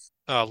now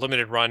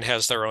Limited Run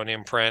has their own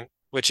imprint,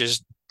 which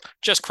is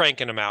just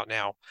cranking them out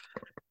now.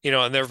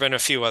 And there have been a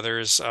few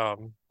others,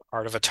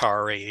 Art of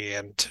Atari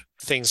and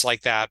things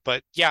like that.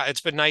 But yeah,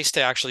 it's been nice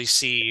to actually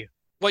see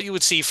what you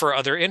would see for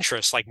other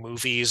interests like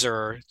movies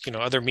or,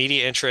 other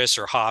media interests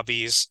or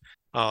hobbies.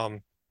 Um,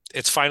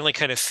 it's finally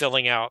kind of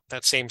filling out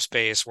that same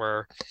space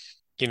where,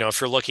 if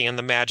you're looking in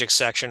the magic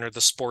section or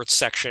the sports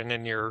section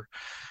in your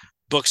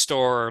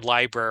bookstore or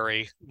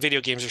library,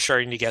 video games are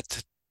starting to get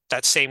to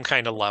that same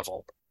kind of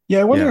level.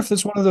 Yeah, I wonder Yeah. if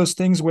it's one of those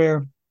things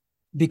where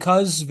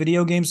because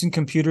video games and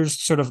computers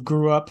sort of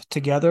grew up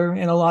together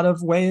in a lot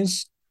of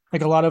ways,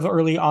 like a lot of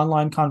early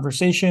online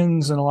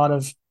conversations and a lot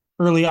of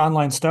early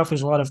online stuff.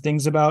 There's a lot of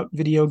things about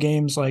video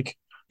games, like,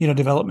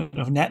 development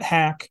of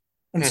NetHack.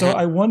 And so Hmm.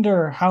 I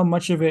wonder how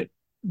much of it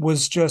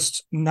was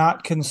just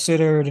not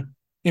considered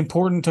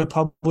important to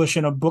publish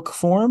in a book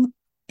form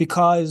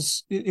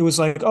because it was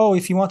like, oh,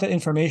 if you want that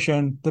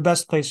information, the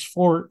best place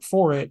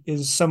for it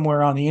is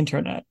somewhere on the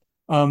internet.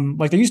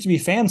 Like there used to be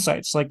fan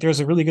sites. Like there's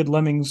a really good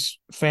Lemmings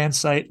fan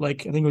site.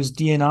 Like I think it was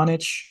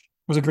Dianonich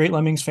was a great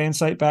Lemmings fan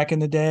site back in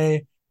the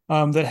day.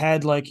 That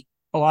had like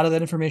a lot of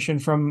that information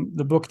from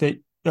the book that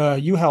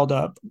you held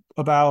up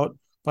about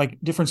like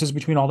differences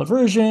between all the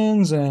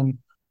versions and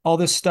all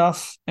this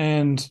stuff.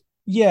 And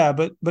yeah,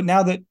 but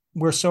now that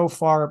we're so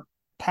far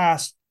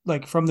past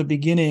like from the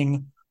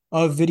beginning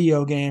of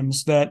video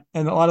games that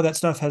and a lot of that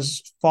stuff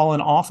has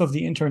fallen off of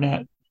the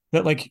internet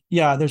that like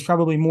yeah there's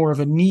probably more of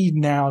a need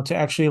now to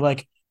actually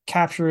like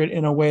capture it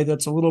in a way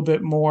that's a little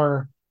bit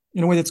more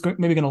in a way that's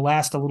maybe going to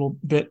last a little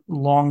bit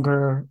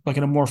longer like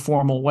in a more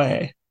formal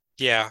way.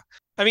 Yeah.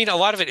 I mean, a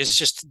lot of it is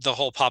just the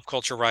whole pop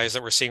culture rise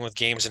that we're seeing with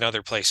games in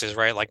other places,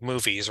 right? Like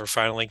movies. We're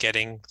finally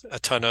getting a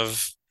ton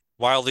of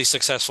wildly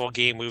successful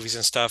game movies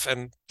and stuff.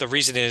 And the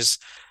reason is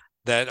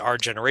that our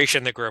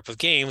generation that grew up with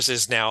games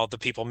is now the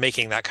people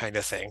making that kind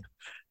of thing,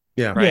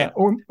 Yeah. Yeah, right?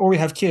 or we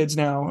have kids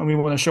now and we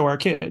want to show our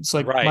kids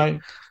like Right. my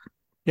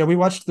yeah, we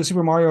watched the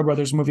Super Mario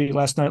Brothers movie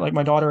last night, like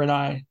my daughter and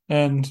I,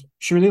 and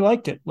she really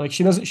liked it. Like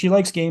she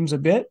likes games a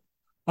bit.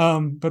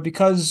 But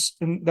because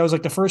and that was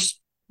like the first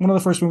one of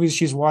the first movies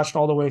she's watched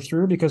all the way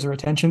through because her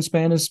attention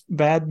span is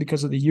bad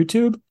because of the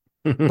YouTube.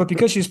 But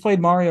because she's played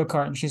Mario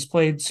Kart and she's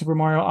played Super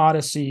Mario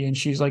Odyssey and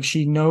she's like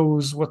she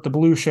knows what the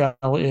blue shell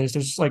is.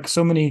 There's like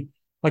so many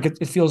like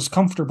it feels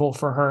comfortable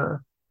for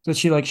her that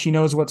she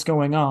knows what's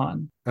going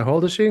on. How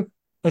old is she?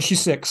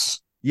 She's 6.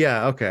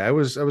 Yeah, okay. I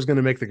was going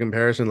to make the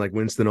comparison. Like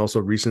Winston also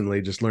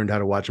recently just learned how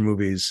to watch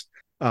movies,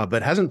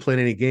 but hasn't played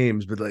any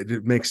games. But like,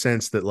 it makes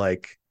sense that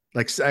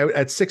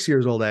at 6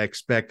 years old, I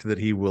expect that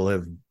he will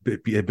have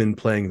been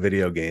playing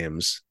video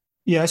games.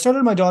 Yeah, I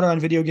started my daughter on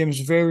video games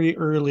very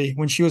early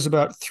when she was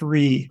about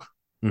 3.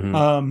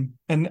 Hmm.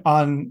 And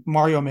on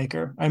Mario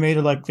Maker, I made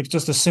it like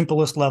just the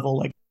simplest level,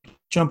 like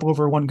jump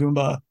over one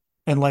Goomba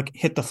and like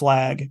hit the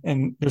flag,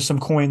 and there's some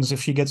coins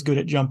if she gets good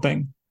at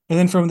jumping. And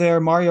then from there,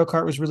 Mario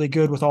Kart was really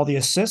good with all the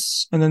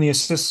assists, and then the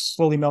assists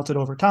slowly melted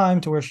over time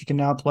to where she can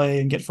now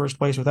play and get first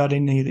place without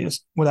any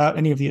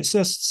of the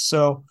assists.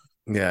 So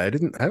Yeah, I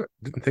didn't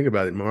think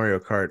about it Mario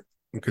Kart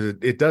because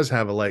it does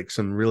have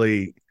some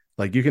really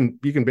like you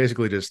can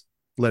basically just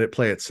let it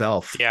play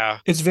itself. Yeah.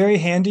 it's very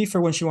handy for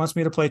when she wants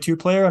me to play 2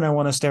 player and I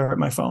want to stare at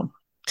my phone.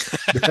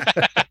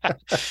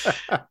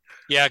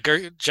 Yeah,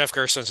 Jeff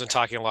Gerson's been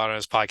talking a lot on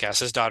his podcast.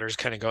 His daughter's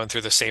kind of going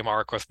through the same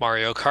arc with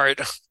Mario Kart.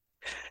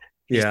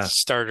 He Yeah.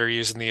 started her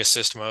using the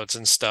assist modes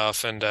and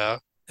stuff. And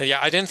yeah,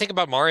 I didn't think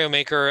about Mario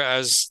Maker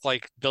as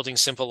like building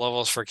simple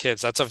levels for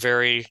kids. That's a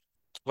very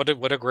what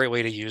a great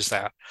way to use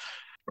that.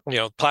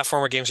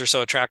 Platformer games are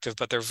so attractive,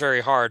 but they're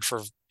very hard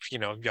for,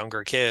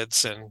 younger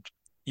kids, and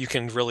you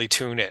can really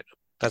tune it.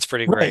 That's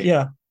pretty Right. great.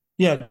 Yeah.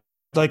 Yeah.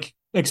 Like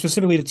like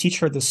specifically to teach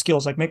her the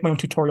skills, like make my own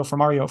tutorial for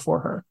Mario for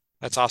her.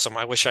 That's awesome.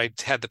 I wish I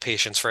had the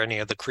patience for any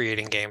of the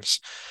creating games.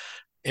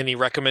 Any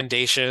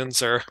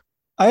recommendations or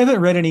I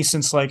haven't read any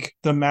since like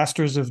the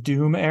Masters of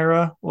Doom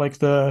era, like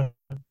the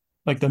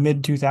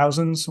mid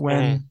 2000s Mhm.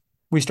 when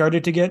we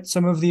started to get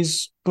some of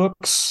these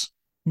books.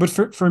 But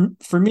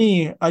for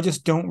me, I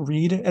just don't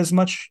read as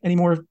much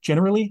anymore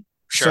generally.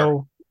 Sure.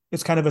 So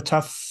it's kind of a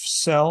tough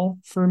sell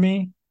for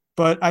me.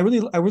 But I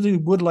really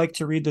would like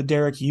to read the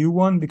Derek Yu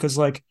one because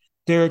like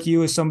Derek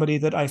Yu is somebody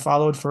that I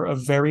followed for a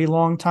very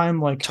long time,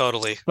 like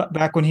Totally.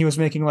 back when he was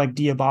making like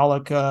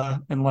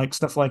Diabolica and like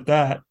stuff like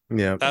that.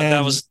 Yeah. That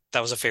And was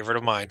a favorite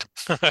of mine.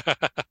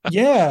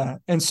 yeah,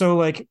 and so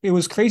like it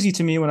was crazy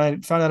to me when I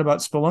found out about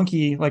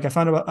Spelunky. Like I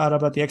found out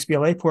about the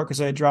XBLA port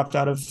because I had dropped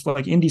out of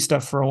like indie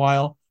stuff for a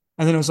while,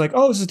 and then it was like,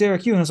 oh, this is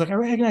Derek Yu, and I was like, I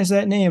recognize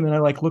that name, and I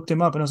like looked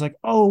him up, and I was like,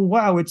 oh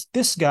wow, it's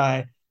this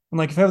guy. And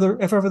like if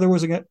ever there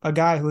was a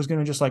guy who was going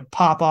to just like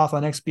pop off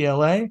on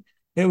XBLA,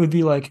 it would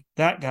be like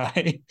that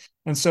guy.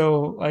 And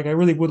so like I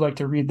really would like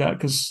to read that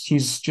because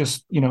he's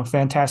just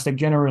fantastic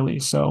generally.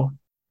 So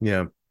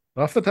Yeah.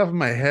 Off the top of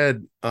my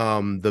head,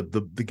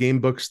 the game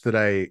books that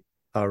I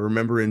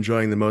remember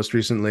enjoying the most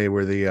recently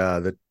were the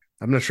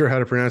I'm not sure how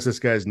to pronounce this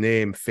guy's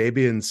name.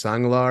 Fabian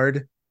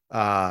Sanglard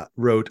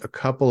wrote a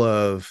couple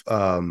of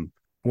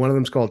one of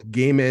them's called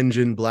Game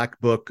Engine Black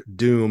Book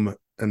Doom,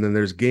 and then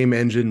there's Game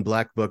Engine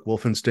Black Book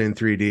Wolfenstein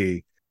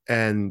 3D,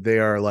 and they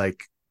are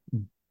like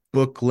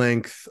book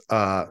length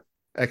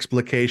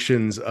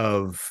explications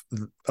of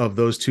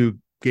those two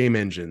game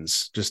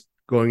engines, just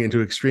going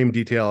into extreme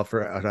detail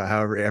for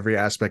however every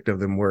aspect of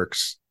them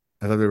works.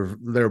 I thought they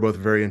were both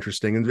very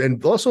interesting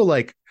and also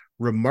like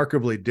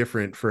remarkably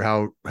different for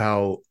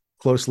how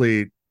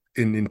closely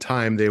in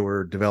time they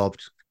were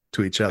developed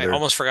to each I other.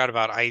 almost forgot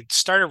about it. I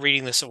started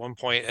reading this at one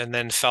point and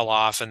then fell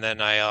off, and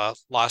then I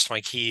lost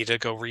my key to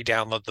go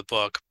re-download the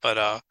book.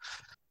 But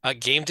a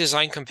game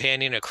design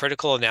companion, a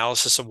critical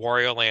analysis of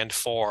Wario Land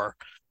 4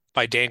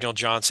 by Daniel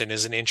Johnson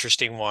is an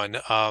interesting one.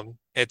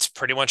 It's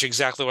pretty much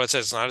exactly what it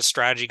says. It's not a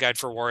strategy guide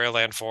for Wario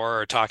Land 4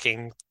 or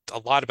talking a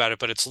lot about it,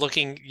 but it's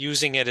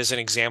using it as an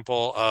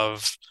example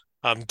of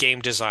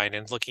game design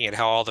and looking at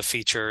how all the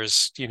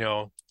features,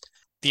 the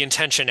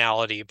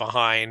intentionality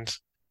behind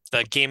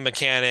the game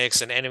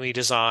mechanics and enemy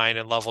design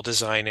and level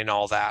design and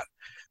all that.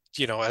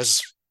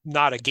 As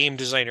not a game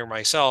designer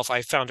myself,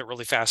 I found it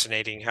really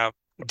fascinating how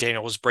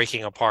Daniel was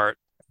breaking apart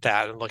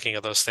that and looking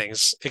at those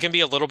things. It can be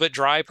a little bit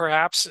dry,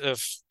 perhaps,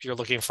 if you're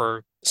looking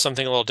for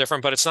something a little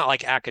different, but it's not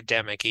like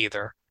academic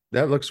either.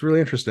 That looks really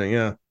interesting.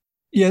 Yeah.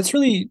 yeah, it's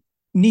really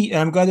neat. And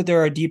I'm glad that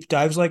there are deep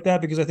dives like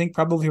that because I think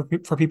probably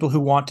for people who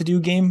want to do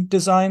game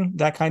design,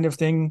 that kind of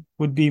thing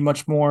would be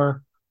much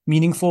more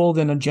meaningful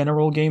than a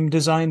general game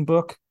design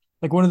book.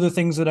 Like one of the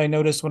things that I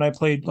noticed when I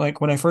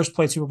first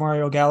played Super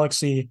Mario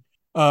Galaxy,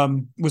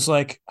 was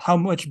like how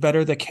much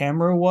better the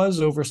camera was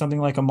over something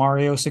like a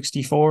Mario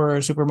 64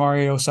 or Super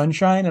Mario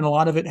Sunshine. And a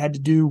lot of it had to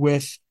do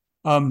with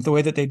the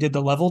way that they did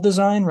the level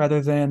design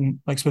rather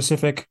than like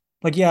specific,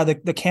 like, yeah,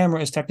 the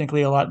camera is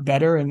technically a lot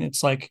better and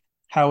it's like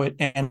how it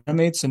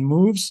animates and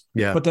moves,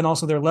 Yeah. but then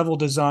also their level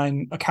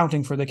design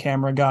accounting for the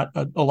camera got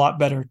a lot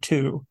better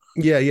too.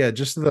 Yeah.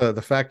 Just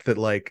the fact that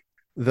like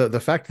the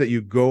fact that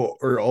you go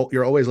or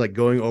you're always like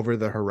going over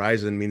the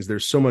horizon means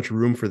there's so much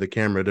room for the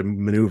camera to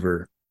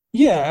maneuver.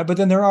 Yeah, but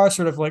then there are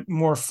sort of like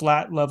more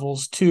flat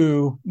levels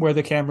too, where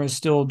the camera is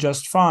still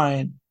just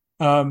fine.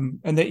 And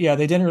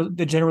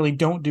they generally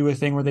don't do a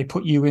thing where they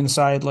put you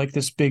inside like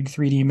this big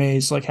 3D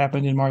maze like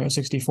happened in Mario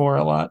 64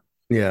 a lot.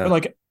 But Yeah.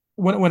 like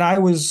when I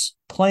was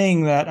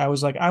playing that, I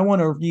was like, I want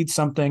to read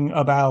something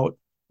about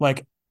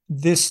like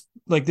this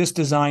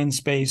design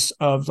space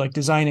of like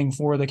designing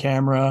for the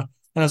camera.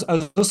 And I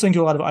was listening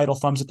to a lot of Idle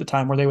Thumbs at the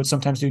time where they would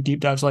sometimes do deep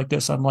dives like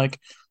this on like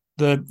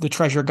the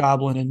treasure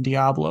goblin in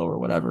Diablo or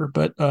whatever.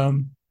 But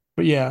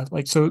yeah,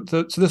 like so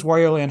this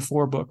Wario Land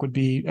 4 book would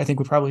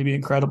probably be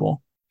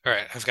incredible. All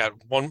right, I've got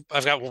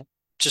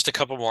just a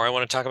couple more I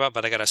want to talk about,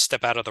 but I got to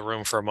step out of the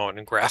room for a moment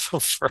and grab them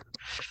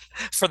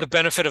for the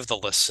benefit of the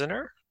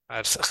listener.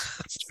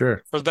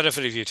 Sure. For the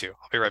benefit of you too.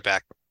 I'll be right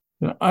back.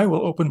 And I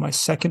will open my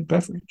second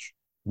beverage.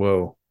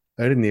 Whoa.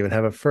 I didn't even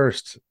have it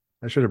first.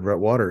 I should have brought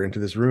water into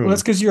this Well, that's room.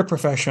 because you're a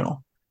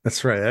professional.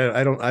 That's right.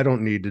 I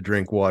don't need to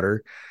drink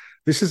water.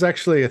 This is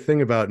actually a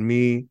thing about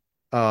me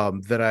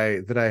that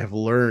I have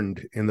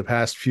learned in the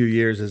past few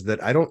years is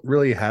that I don't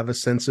really have a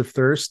sense of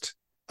thirst.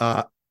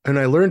 And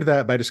I learned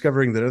that by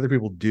discovering that other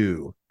people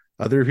do.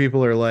 Other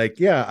people are like,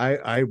 yeah,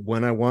 I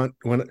when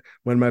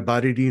my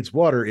body needs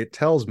water, it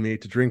tells me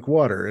to drink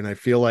water, and I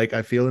feel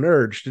an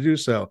urge to do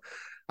so.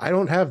 I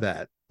don't have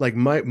that. Like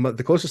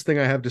the closest thing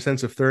I have to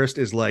sense of thirst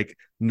is like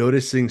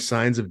noticing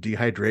signs of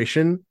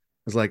dehydration.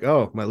 It's like,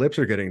 oh, my lips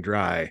are getting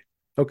dry.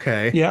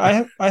 Okay.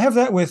 Yeah, I have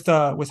that with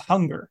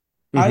hunger.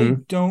 I Hmm.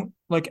 don't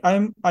like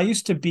I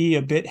used to be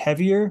a bit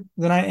heavier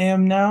than I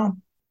am now.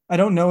 I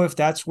don't know if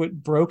that's what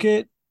broke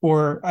it,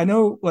 or I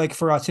know like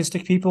for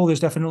autistic people, there's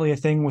definitely a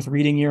thing with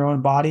reading your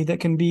own body that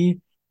can be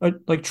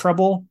like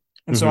trouble.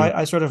 And so Hmm.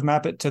 I sort of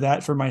map it to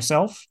that for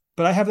myself.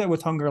 but I have that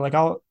with hunger. Like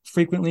I'll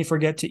frequently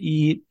forget to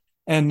eat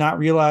and not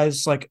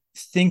realize, like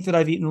think that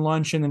I've eaten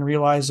lunch and then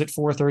realize at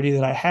 4:30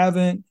 that I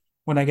haven't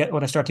when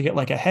I start to get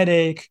like a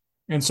headache.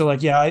 And so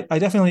like, yeah, I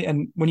definitely,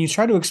 and when you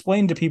try to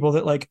explain to people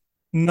that like,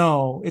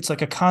 no, it's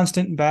like a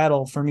constant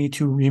battle for me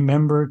to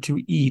remember to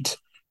eat.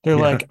 They're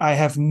Yeah. like, I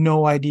have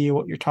no idea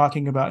what you're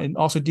talking about. And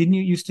also, didn't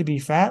you used to be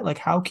fat? Like,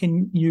 how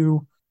can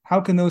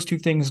those two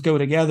things go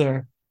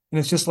together? And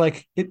it's just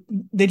like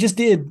they just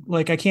did.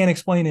 Like I can't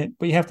explain it,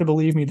 but you have to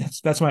believe me.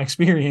 That's my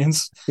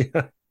experience.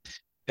 Yeah.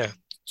 Yeah.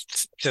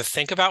 To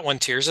think about when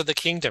Tears of the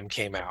Kingdom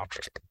came out,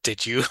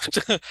 did you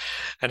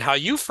and how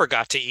you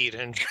forgot to eat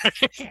and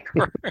drink?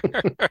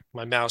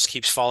 My mouse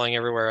keeps falling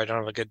everywhere. I don't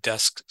have a good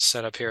desk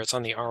set up here. It's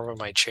on the arm of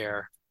my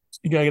chair.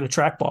 You gotta get a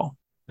trackball.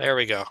 There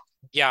we go.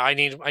 Yeah, I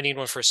need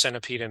one for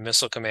Centipede and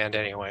Missile Command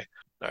anyway.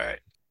 All right.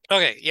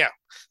 Okay, yeah.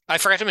 I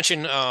forgot to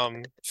mention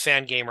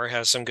Fangamer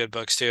has some good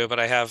books too, but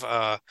I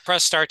have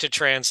Press Start to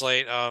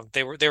Translate.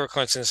 They were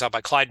cleansing this out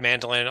by Clyde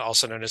Mandolin,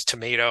 also known as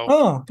Tomato,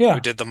 Oh who yeah,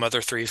 did the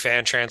Mother 3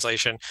 fan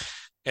translation.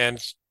 And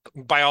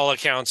by all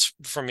accounts,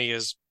 for me,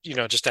 is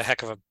just a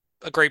heck of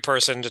a great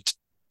person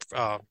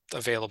to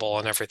available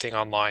and everything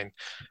online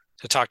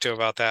to talk to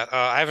about that.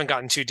 I haven't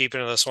gotten too deep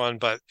into this one,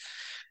 but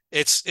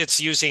it's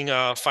using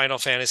Final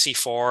Fantasy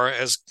IV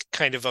as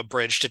kind of a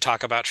bridge to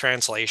talk about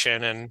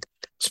translation and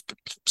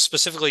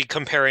specifically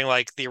comparing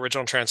like the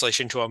original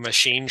translation to a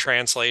machine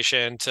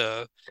translation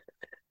to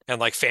and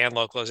like fan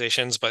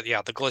localizations. But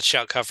yeah, the glitched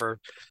out cover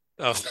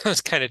of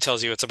kind of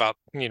tells you it's about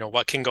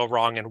what can go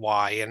wrong and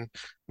why, and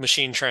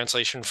machine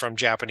translation from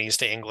Japanese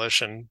to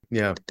English. And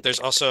Yeah. there's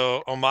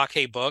also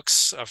Omake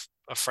Books,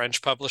 a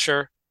French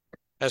publisher,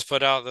 has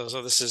put out.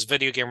 So this is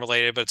video game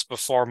related, but it's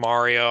before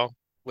Mario,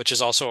 which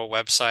is also a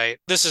website.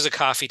 This is a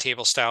coffee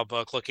table style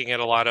book looking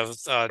at a lot of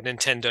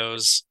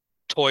Nintendo's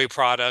toy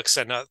products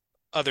and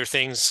other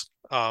things,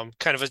 kind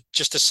of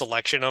just a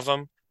selection of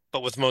them,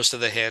 but with most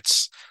of the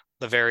hits,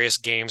 the various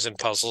games and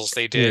puzzles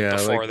they did Yeah, like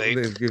before they.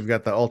 you've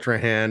got the Ultra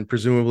Hand.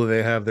 Presumably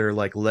they have their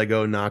like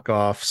Lego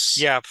knockoffs.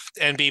 Yeah,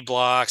 NB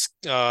Blocks,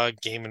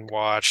 Game and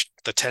Watch,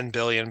 the 10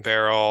 billion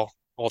barrel,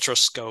 Ultra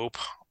Scope.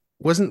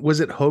 Was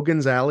it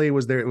Hogan's Alley?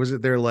 Was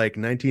it their like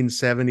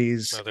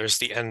 1970s? There's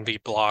the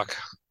NB Block.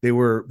 They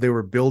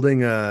were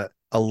building a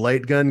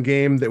light gun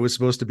game that was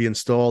supposed to be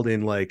installed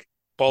in like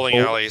Bowling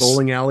alleys.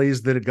 bowling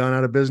alleys that had gone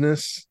out of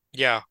business.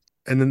 Yeah.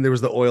 And then there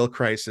was the oil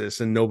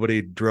crisis and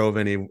nobody drove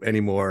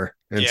anymore.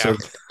 And Yeah. so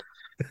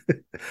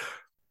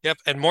Yep.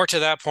 And more to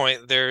that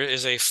point, there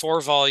is a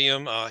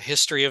 4-volume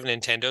History of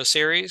Nintendo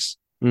series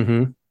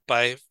Mhm.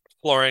 by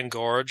Florian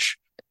Gorge.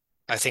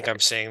 I think I'm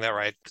saying that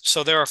right.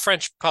 So they're a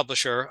French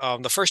publisher.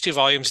 The first 2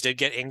 volumes did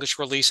get English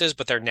releases,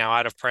 but they're now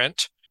out of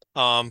print.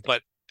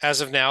 But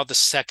as of now,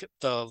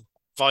 the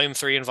volume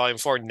 3 and volume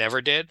 4 never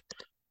did.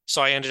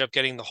 So I ended up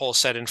getting the whole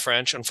set in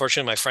French.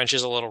 Unfortunately, my French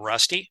is a little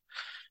rusty.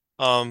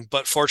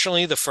 But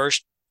fortunately, the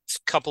first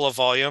couple of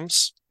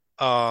volumes,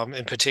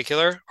 in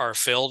particular, are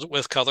filled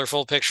with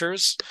colorful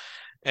pictures.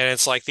 And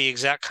it's like the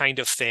exact kind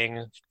of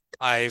thing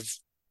I've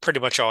pretty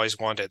much always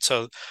wanted.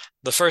 So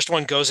the first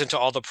one goes into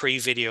all the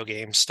pre-video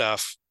game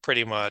stuff,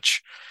 pretty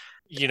much,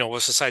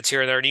 with the sides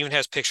here and there. It even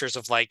has pictures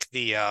of like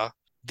the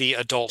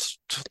adult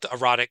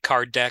erotic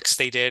card decks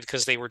they did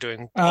because they were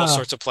doing all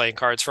sorts of playing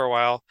cards for a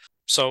while.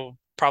 So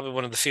probably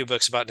one of the few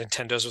books about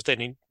Nintendo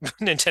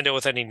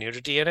with any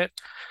nudity in it.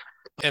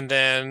 And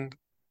then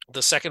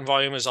the second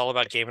volume is all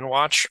about Game and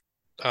Watch.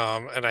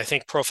 And I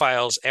think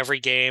profiles every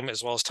game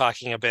as well as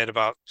talking a bit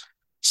about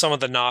some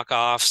of the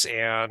knockoffs,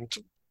 and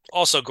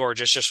also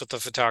gorgeous just with the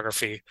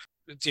photography.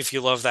 If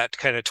you love that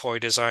kind of toy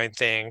design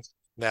thing,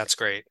 that's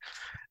great.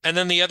 And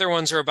then the other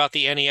ones are about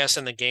the NES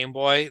and the Game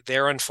Boy.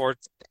 They're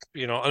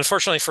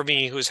unfortunately for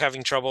me, who's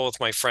having trouble with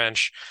my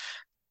French,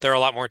 they're a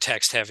lot more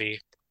text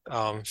heavy,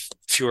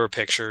 fewer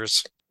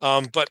pictures.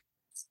 But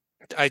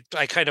I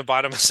kind of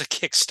bought them as a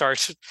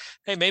kickstart.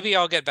 Hey, maybe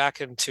I'll get back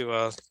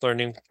into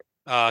learning,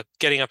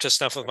 getting up to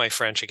snuff with my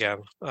French again.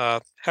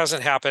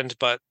 Hasn't happened,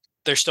 but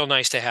they're still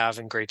nice to have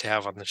and great to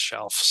have on the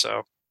shelf.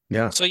 So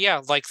Yeah.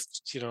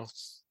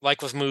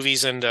 like with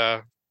movies and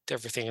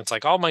everything, it's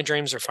like all my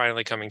dreams are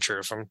finally coming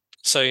true.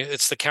 So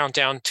it's the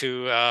countdown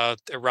to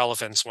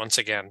irrelevance once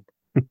again.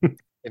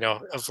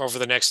 Over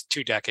the next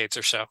 2 decades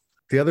or so.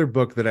 The other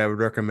book that I would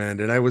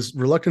recommend, and I was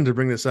reluctant to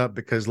bring this up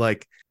because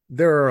like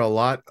there are a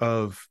lot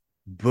of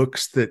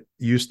books that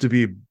used to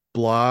be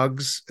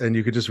blogs and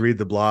you could just read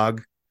the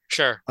blog.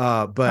 Sure.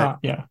 But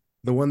yeah,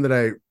 the one that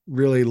I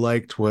really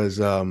liked was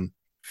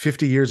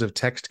 50 Years of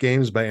Text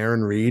Games by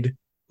Aaron Reed.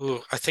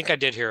 Ooh, I think I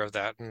did hear of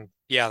that. And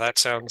yeah, that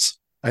sounds.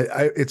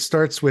 It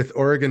starts with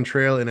Oregon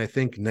Trail in I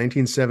think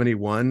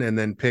 1971 and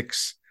then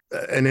picks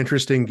an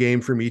interesting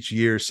game from each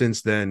year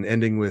since then,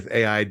 ending with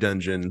AI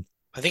Dungeon.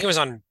 I think it was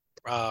on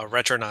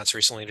Retronauts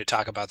recently to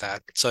talk about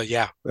that. So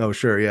yeah. Oh,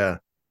 sure. Yeah,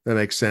 that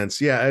makes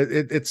sense. Yeah,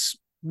 it's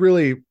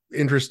really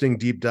interesting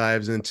deep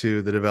dives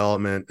into the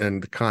development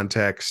and the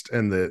context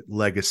and the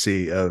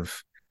legacy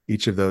of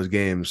each of those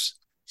games,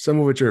 some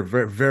of which are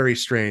very, very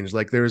strange.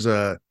 Like there's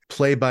a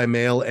play by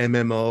mail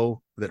MMO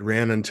that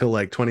ran until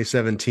like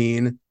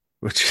 2017,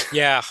 which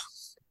Yeah,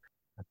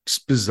 is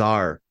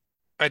bizarre.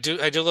 I do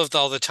love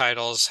all the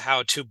titles.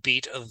 How to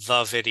beat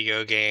the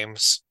video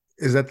games.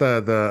 Is that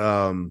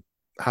the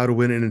How to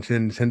Win in a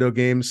Nintendo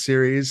Games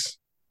series?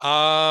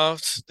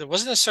 It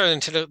wasn't necessarily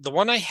Nintendo. The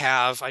one I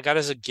have, I got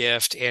as a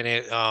gift, and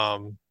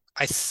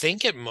I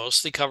think it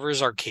mostly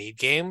covers arcade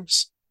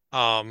games.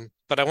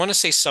 But I want to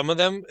say some of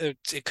them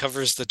it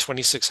covers the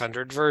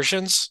 2600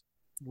 versions,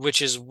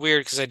 which is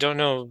weird because I don't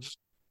know,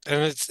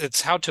 and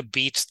it's how to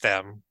beat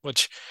them,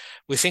 which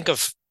we think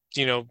of,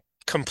 you know,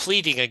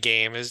 completing a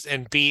game is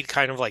and beat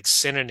kind of like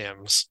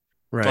synonyms,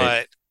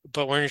 Right.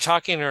 but when you're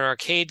talking an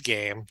arcade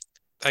game.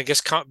 I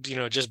guess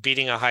just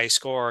beating a high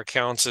score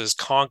counts as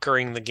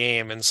conquering the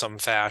game in some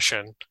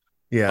fashion.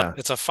 But Yeah.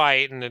 it's a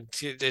fight, and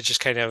it just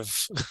kind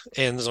of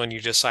ends when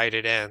you decide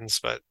it ends.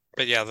 But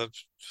yeah,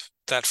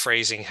 that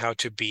phrasing, how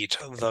to beat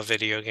the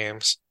video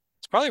games.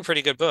 It's probably a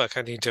pretty good book.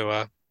 I need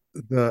to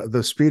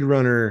The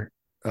speedrunner,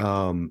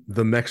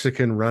 the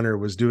Mexican runner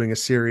was doing a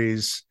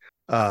series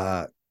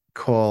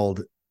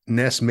called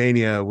NES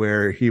Mania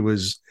where he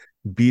was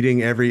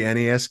beating every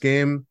NES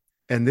game.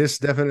 And this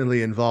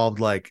definitely involved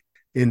like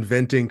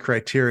inventing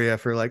criteria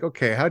for like,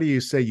 okay, how do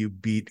you say you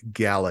beat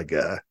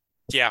Galaga?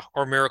 yeah,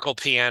 or Miracle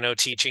Piano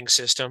Teaching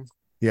System.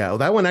 Yeah, well,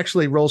 that one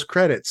actually rolls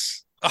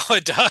credits. Oh,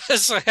 it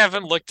does. I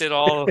haven't looked at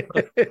all.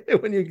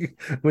 when you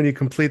when you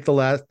complete the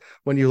last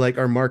when you like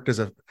are marked as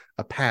a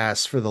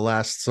pass for the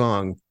last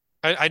song.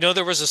 I know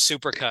there was a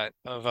supercut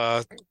of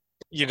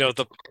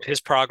the his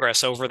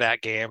progress over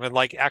that game and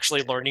like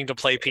actually learning to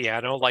play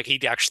piano like he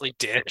actually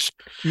did.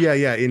 Yeah,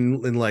 yeah,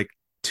 in like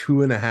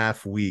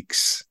 2.5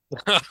 weeks.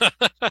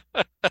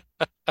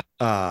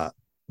 Uh,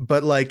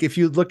 but like if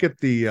you look at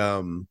the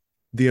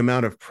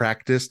amount of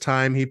practice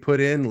time he put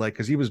in, like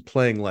because he was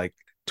playing like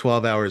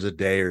 12 hours a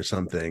day or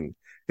something,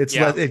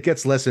 Yeah. it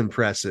gets less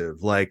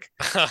impressive. Like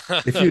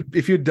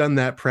if you'd done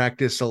that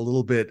practice a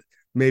little bit,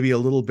 maybe a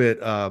little bit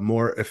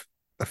more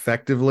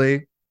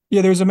effectively.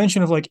 Yeah, there was a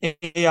mention of like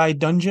AI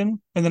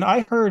dungeon, and then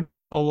I heard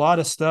a lot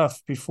of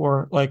stuff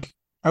before. Like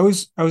I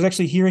was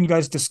actually hearing you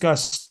guys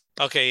discuss.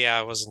 Okay, yeah,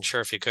 I wasn't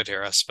sure if you could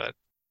hear us, but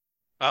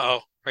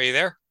uh-oh, are you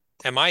there?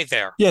 Am I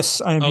there? Yes,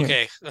 I am here.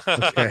 Okay.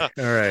 Okay, all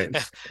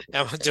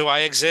right. Do I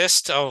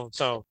exist? Oh,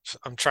 no.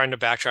 I'm trying to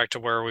backtrack to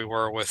where we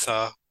were with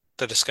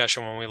the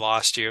discussion when we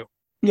lost you.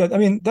 Yeah, I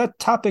mean that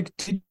topic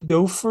did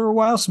go for a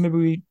while, so maybe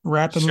we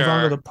wrap and move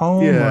on to Sure. the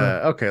poem, or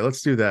Yeah, okay,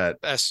 let's do that.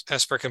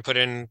 Esper can put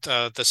in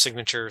the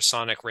signature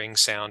sonic ring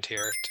sound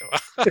here.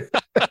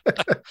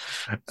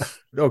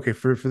 Okay,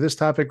 for this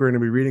topic, we're going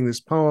to be reading this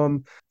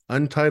poem,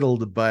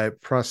 Untitled by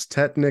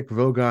Prostetnik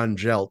Vogon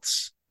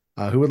Jeltz.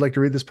 Who would like to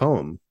read this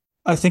poem?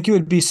 I think it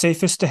would be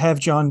safest to have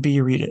John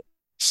B read it.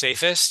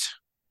 Safest?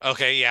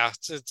 Okay, yeah,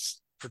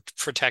 it's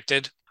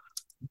protected.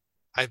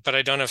 But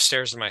I don't have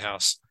stairs in my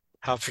house.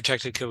 How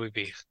protected could we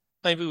be?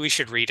 Maybe we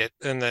should read it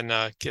and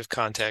then give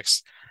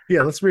context.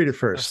 Yeah, let's read it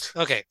first.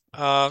 Okay.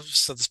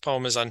 So this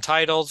poem is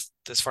untitled.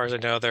 As far as I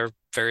know, there are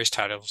various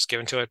titles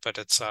given to it, but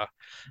it's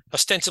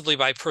ostensibly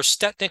by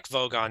Prostetnik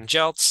Vogon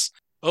Jeltz.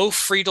 O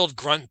friedled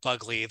grunt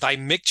bugly, thy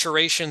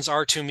micturations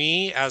are to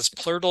me as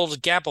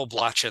plurtled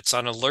gabble-blotchets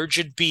on a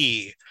lurgid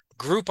bee.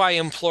 Group I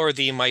implore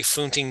thee, my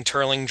foonting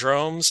turling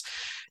dromes,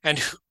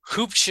 and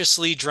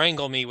hooptiously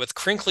drangle me with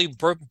crinkly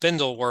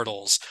bindle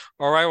wordles,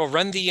 or I will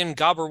rend thee in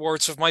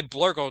gobberworts of my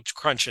blurgle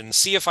cruncheon.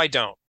 See if I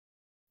don't.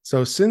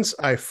 So since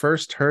I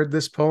first heard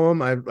this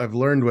poem, I've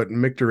learned what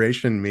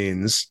micturation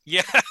means.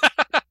 Yeah.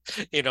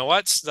 You know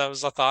what? That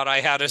was a thought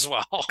I had as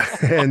well.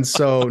 And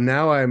so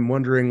now I'm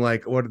wondering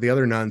like what the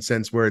other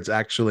nonsense words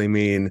actually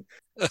mean.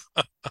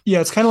 Yeah,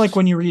 it's kind of like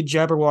when you read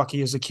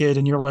Jabberwocky as a kid,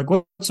 and you're like,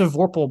 "What's a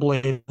Vorpal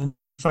blade?" And you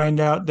find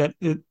out that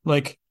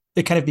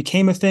it kind of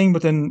became a thing,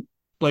 but then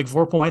like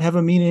Vorpal might have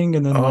a meaning,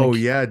 and then Oh like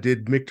yeah,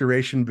 did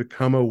micturation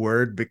become a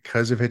word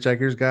because of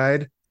Hitchhiker's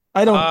Guide?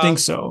 I don't think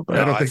so, I but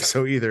No, don't think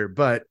so either,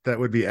 but that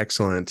would be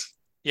excellent.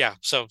 yeah.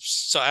 So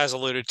as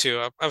alluded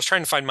to, I was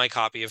trying to find my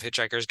copy of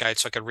Hitchhiker's Guide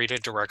so I could read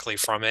it directly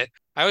from it.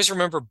 I always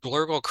remember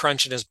Blurgle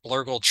Crunchin as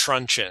Blurgle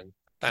Trunchin,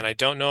 and I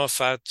don't know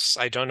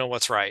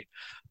what's right.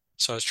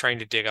 So I was trying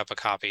to dig up a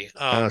copy.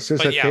 Since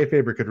But that yeah,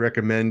 Kayfaber could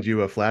recommend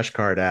you a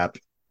flashcard app.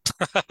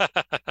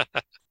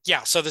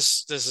 yeah. So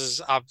this is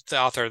the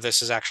author of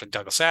this is actually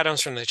Douglas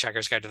Adams from the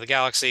Hitchhiker's Guide to the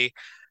Galaxy.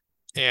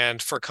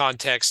 And for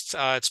context,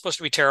 it's supposed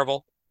to be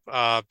terrible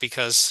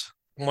because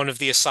one of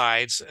the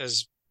asides,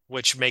 as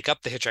which make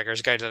up the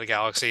Hitchhiker's Guide to the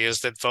Galaxy,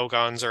 is that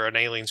Vogons are an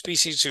alien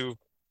species who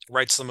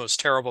writes the most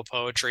terrible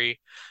poetry,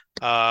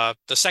 the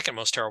second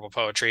most terrible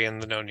poetry in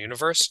the known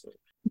universe.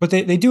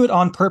 they do it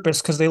on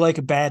purpose because they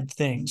like bad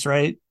things,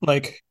 right?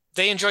 Like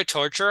They enjoy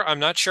torture. I'm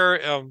not sure.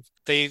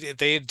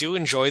 They do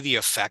enjoy the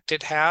effect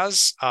it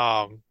has.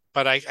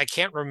 But I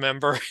can't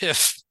remember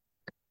if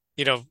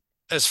you know,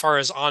 as far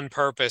as on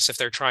purpose, if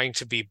they're trying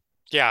to be,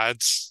 yeah,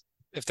 it's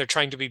if they're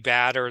trying to be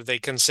bad or they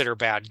consider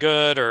bad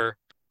good or,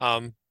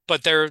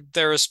 but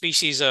they're a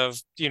species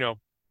of,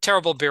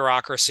 terrible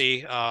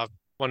bureaucracy.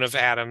 One of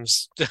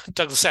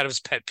Douglas Adams'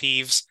 pet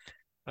peeves.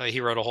 He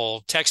wrote a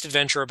whole text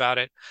adventure about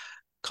it.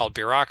 called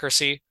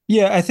Bureaucracy.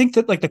 Yeah, I think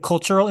that like the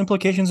cultural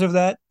implications of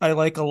that I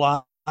like a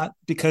lot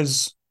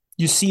because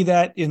you see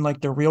that in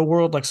like the real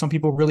world. Like some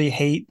people really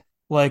hate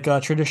like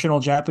traditional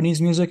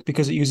Japanese music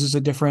because it uses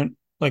a different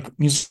like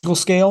musical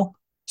scale. Hmm.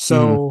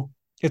 So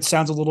it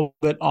sounds a little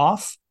bit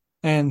off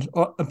and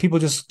people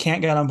just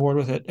can't get on board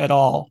with it at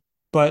all.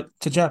 But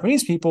to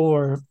Japanese people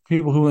or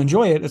people who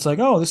enjoy it, it's like,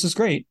 oh, this is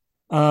great.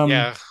 Um,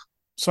 Yeah,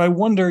 so I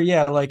wonder,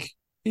 yeah, like,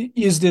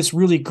 is this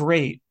really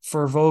great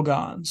for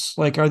Vogons?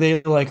 Like, are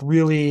they like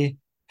really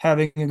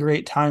having a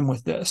great time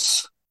with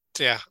this?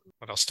 yeah.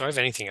 What else? Do I have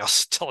anything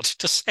else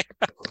to say?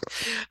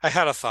 I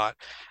had a thought.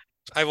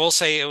 I will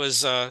say it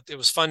was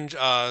fun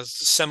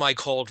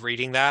semi-cold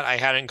reading that. I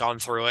hadn't gone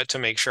through it to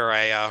make sure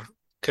I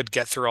could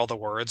get through all the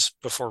words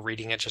before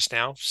reading it just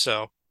now.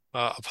 So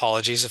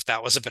apologies if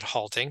that was a bit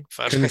halting,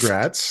 but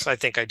Congrats. I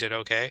think I did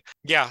okay.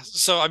 Yeah,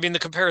 so I mean the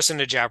comparison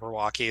to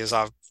Jabberwocky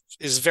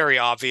is very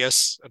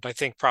obvious and I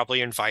think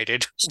probably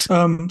invited.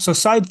 So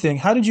side thing,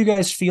 how did you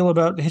guys feel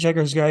about the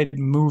Hitchhiker's Guide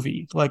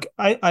movie? Like,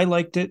 I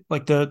liked it,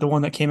 like the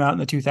one that came out in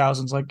the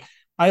 2000s. Like,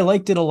 I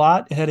liked it a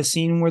lot. It had a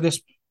scene where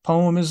this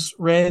poem is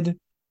read,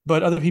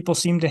 but other people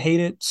seem to hate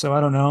it. So I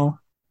don't know.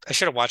 I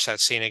should have watched that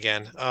scene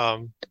again.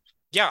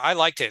 Yeah, I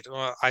liked it.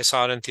 I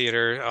saw it in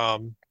theater.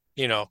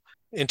 You know,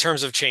 in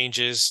terms of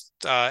changes,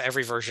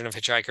 every version of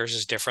Hitchhikers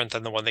is different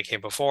than the one that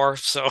came before.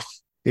 So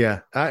Yeah,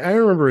 I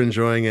remember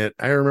enjoying it.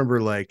 I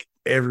remember like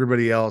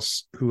everybody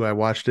else who I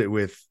watched it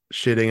with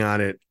shitting on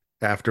it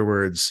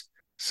afterwards.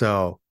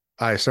 So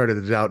I started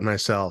to doubt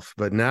myself.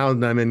 But now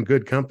that I'm in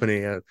good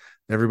company,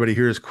 everybody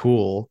here is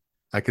cool.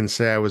 I can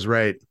say I was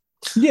right.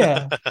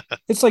 Yeah,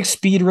 it's like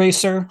Speed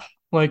Racer.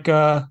 Like,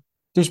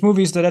 there's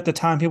movies that at the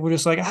time people were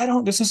just like, I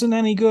don't, this isn't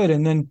any good,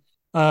 and then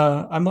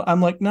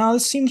I'm like, no,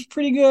 this seems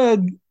pretty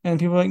good, and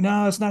people are like,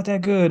 no, it's not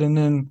that good, and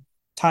then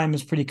time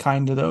is pretty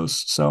kind to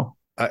those. So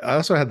I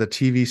also had the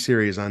TV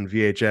series on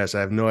VHS. I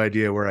have no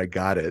idea where I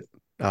got it.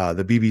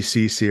 The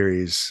BBC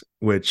series,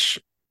 which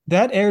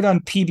that aired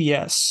on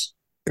PBS.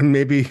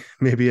 maybe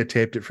I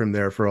taped it from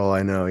there for all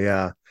I know.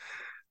 Yeah.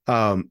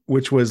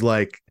 Which was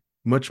like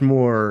much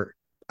more.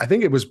 I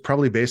think it was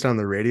probably based on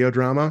the radio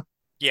drama,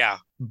 yeah,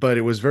 but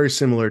it was very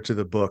similar to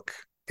the book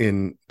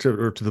to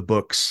the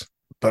books,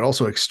 but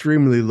also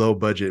extremely low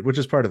budget, which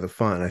is part of the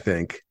fun, I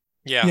think.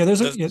 yeah. Yeah,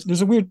 The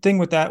there's a weird thing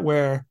with that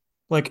where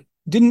like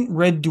didn't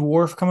Red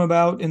Dwarf come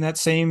about in that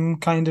same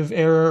kind of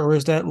era or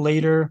is that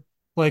later?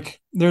 Like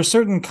there's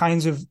certain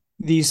kinds of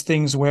these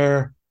things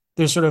where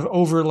there's sort of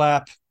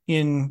overlap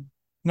in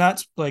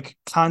not like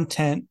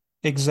content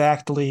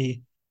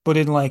exactly, but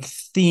in like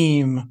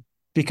theme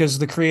because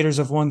the creators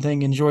of one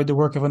thing enjoyed the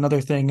work of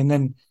another thing and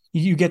then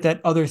you get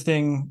that other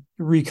thing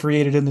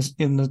recreated in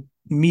the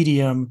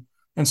medium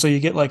and so you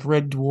get like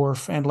Red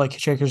Dwarf and like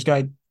Hitchhiker's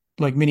Guide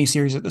like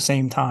miniseries at the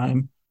same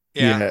time.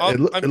 yeah. Yeah,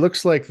 it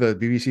looks like the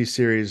BBC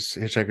series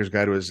Hitchhiker's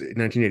Guide was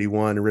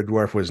 1981, and Red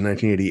Dwarf was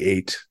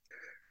 1988.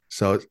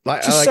 So I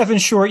Just like, 7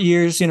 short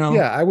years, you know.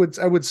 yeah, I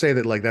would say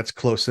that like that's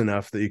close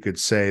enough that you could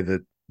say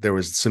that there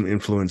was some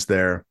influence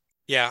there.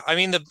 Yeah, I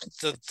mean the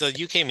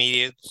UK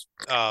media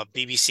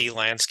BBC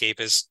landscape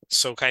is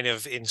so kind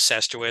of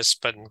incestuous,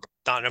 but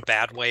not in a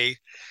bad way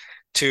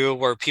too,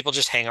 where people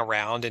just hang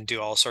around and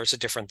do all sorts of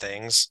different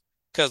things.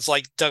 Because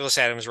like Douglas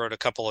Adams wrote a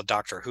couple of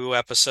Doctor Who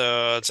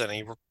episodes, and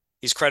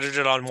he's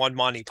credited on one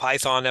Monty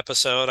Python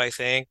episode, I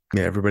think.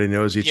 Yeah, everybody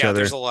knows each Yeah,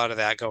 there's other. a lot of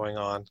that going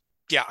on.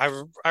 Yeah, I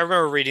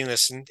remember reading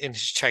this in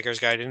Hitchhiker's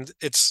Guide, and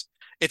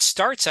it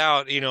starts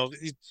out,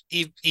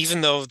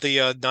 even though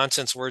the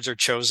nonsense words are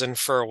chosen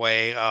for a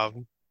way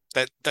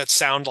that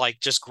sound like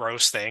just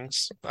gross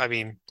things. I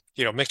mean,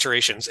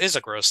 micturations is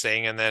a gross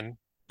thing, and then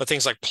but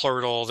things like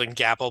plurtled and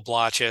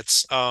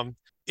gappoblotchets,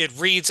 it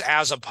reads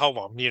as a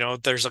poem.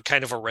 There's a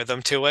kind of a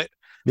rhythm to it,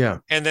 Yeah,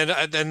 and then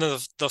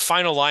the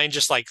final line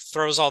just like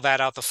throws all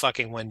that out the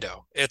fucking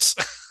window. It's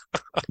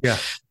yeah,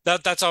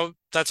 that's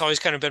always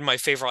kind of been my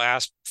favorite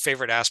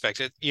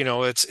aspect.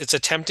 It's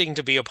attempting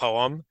to be a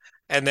poem,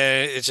 and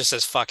then it just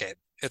says fuck it.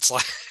 It's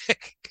like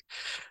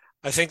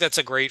I think that's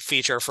a great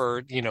feature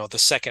for the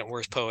second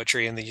worst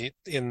poetry in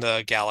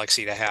the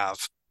galaxy to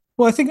have.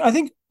 Well, I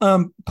think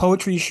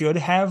poetry should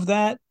have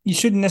that. You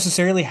shouldn't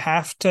necessarily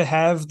have to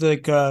have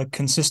the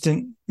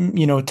consistent,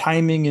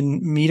 timing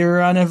and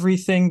meter on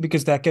everything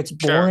because that gets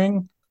Sure.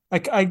 boring.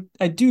 Like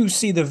I do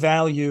see the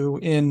value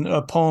in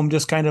a poem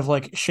just kind of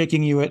like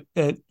shaking you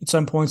at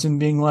some points and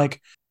being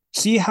like,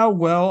 see how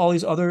well all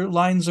these other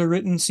lines are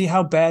written, see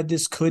how bad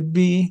this could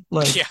be.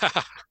 Like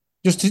Yeah.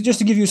 just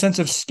to give you a sense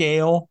of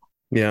scale.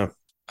 yeah.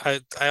 I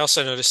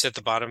also noticed at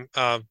the bottom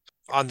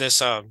on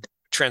this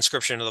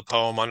transcription of the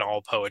poem on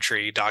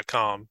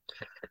allpoetry.com,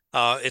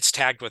 it's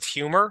tagged with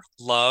humor,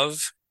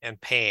 love,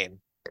 and pain.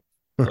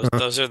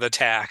 Those are the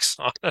tags.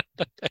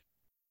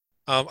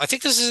 I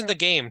think this is in the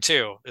game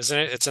too, isn't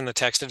it? It's in the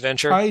text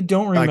adventure. I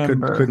don't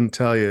remember. Couldn't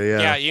tell you.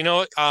 Yeah, Yeah,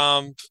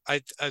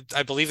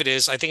 I believe it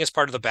is. I think it's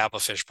part of the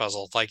Babelfish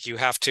puzzle. Like you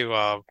have to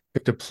you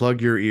have to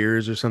plug your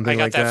ears or I something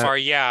got like that that. far.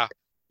 Yeah.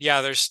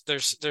 Yeah,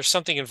 there's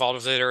something involved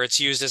with it, or it's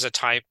used as a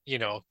time,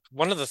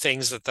 one of the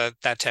things that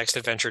text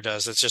adventure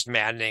does that's just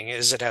maddening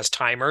is it has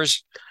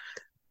timers,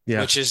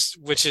 Yeah. which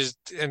is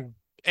in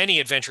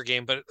any adventure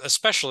game, but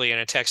especially in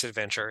a text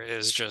adventure,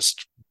 is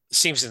just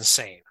seems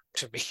insane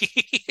to me.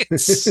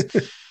 It's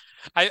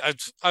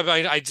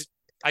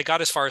I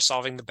got as far as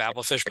solving the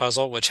Babelfish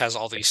puzzle, which has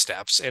all these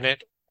steps in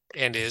it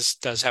and is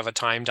does have a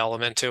timed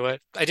element to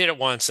it. I did it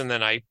once and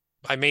then I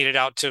made it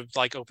out to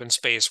like open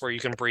space where you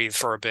can breathe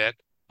for a bit.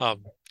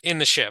 In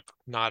the ship,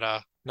 not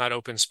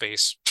open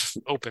space,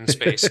 open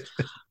space.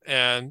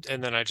 And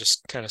then I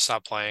just kind of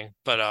stopped playing,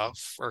 but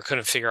or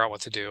couldn't figure out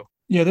what to do.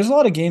 Yeah, there's a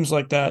lot of games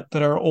like that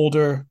that are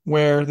older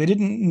where they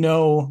didn't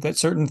know that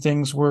certain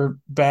things were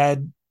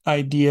bad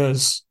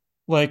ideas.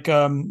 Like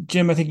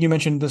Jim, I think you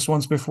mentioned this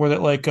once before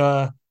that like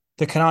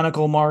the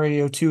canonical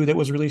Mario 2 that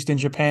was released in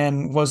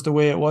Japan was the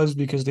way it was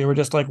because they were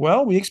just like,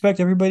 well, we expect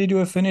everybody to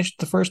have finished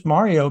the first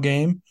Mario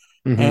game,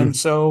 Hmm. and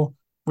so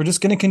we're just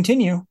going to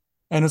continue.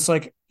 And it's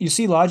like you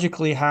see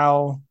logically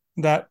how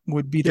that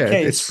would be the Yeah,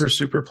 it's case. for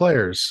super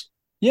players.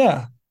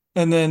 Yeah.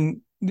 And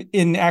then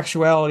in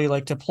actuality,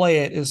 like to play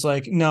it is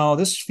like, no,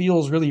 this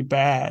feels really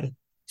bad.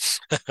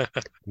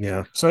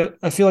 Yeah. So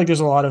I feel like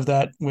there's a lot of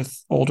that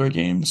with older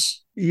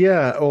games.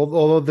 Yeah,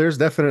 although there's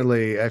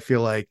definitely, I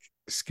feel like,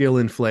 skill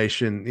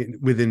inflation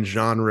within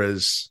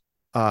genres,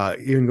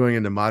 even going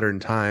into modern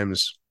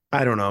times.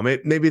 I don't know.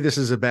 Maybe this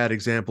is a bad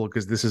example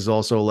because this is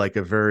also like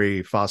a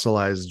very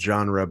fossilized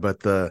genre, but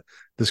the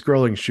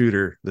scrolling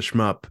shooter, the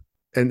shmup,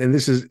 and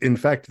this is in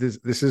fact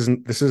this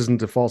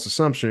isn't a false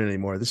assumption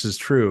anymore. This is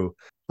true.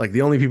 Like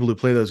the only people who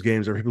play those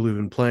games are people who've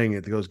been playing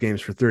those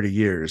games for 30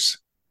 years.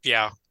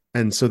 Yeah,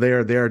 And so they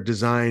are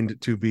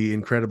designed to be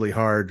incredibly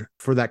hard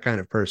for that kind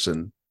of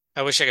person.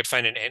 I wish I could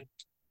find an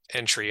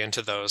entry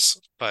into those,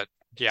 but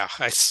yeah,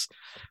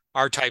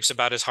 R-Type's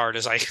about as hard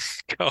as I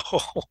go.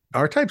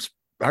 R types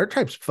R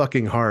types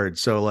fucking hard.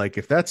 So like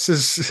if that's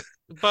his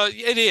But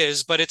it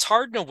is, but it's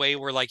hard in a way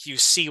where like you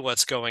see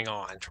what's going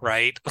on,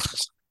 right?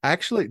 I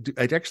actually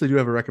do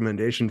have a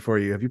recommendation for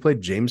you. Have you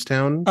played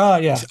Jamestown?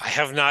 Yeah. I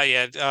have not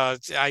yet.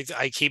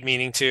 I keep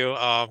meaning to.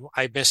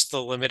 I missed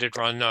the limited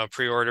run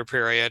pre-order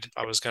period.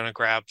 I was gonna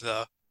grab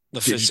the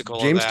physical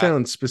of that.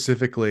 Jamestown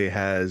specifically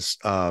has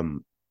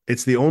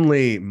it's the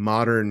only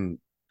modern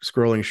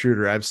scrolling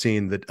shooter I've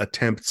seen that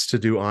attempts to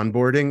do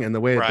onboarding, and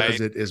the way it does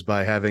Right, it is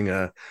by having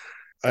a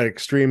an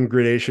extreme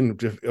gradation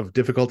of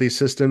difficulty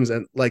systems.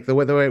 And like the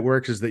way it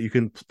works is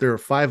that there are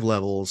 5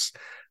 levels,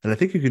 and I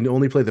think you can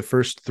only play the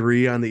first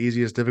 3 on the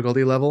easiest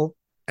difficulty level.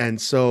 And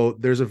so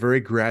there's a very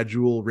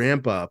gradual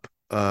ramp up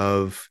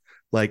of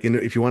like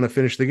if you want to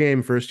finish the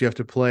game, first you have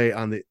to play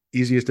on the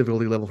easiest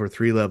difficulty level for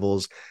 3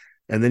 levels,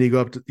 and then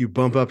you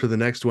bump up to the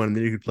next one, and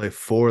then you can play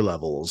 4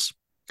 levels,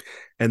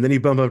 and then you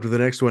bump up to the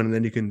next one, and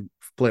then you can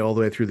play all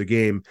the way through the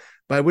game,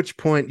 by which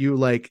point you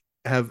like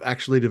have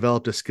actually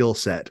developed a skill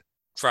set.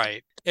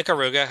 right.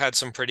 Ikaruga had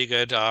some pretty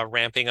good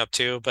ramping up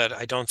too, but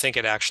I don't think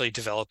it actually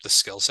developed the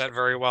skill set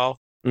very well.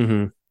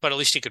 Mm-hmm. But at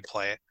least you could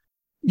play it.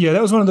 Yeah,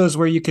 that was one of those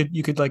where you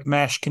could like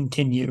mash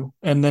continue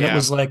and then it Yeah,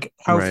 was like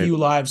how Right. few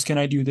lives can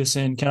I do this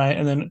in? Can I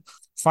and then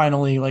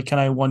finally like can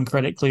I 1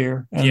 credit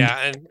clear? And yeah,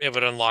 and it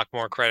would unlock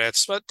more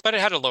credits, but it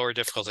had a lower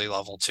difficulty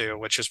level too,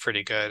 which was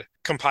pretty good.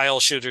 Compile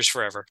shooters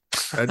forever.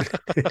 I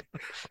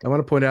I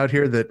want to point out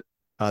here that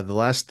the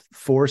last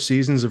 4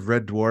 seasons of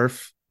Red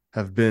Dwarf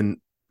have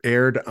been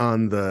aired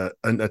on a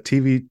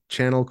TV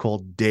channel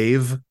called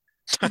Dave,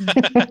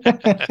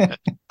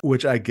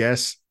 which I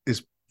guess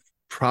is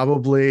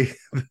probably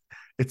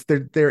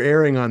they're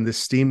airing on this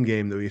Steam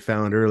game that we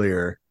found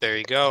earlier. There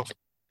you go.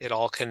 It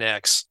all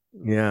connects.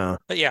 Yeah.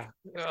 But yeah,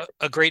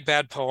 a great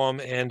bad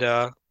poem, and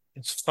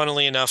it's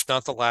funnily enough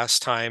not the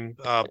last time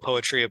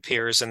poetry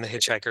appears in the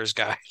Hitchhiker's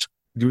Guide.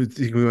 Do you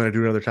think we want to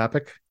do another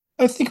topic?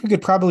 I think we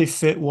could probably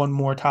fit one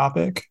more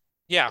topic.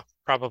 Yeah,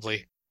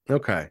 probably.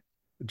 Okay.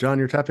 John,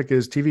 your topic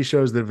is TV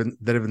shows that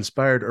have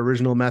inspired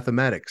original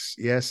mathematics.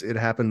 Yes, it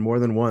happened more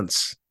than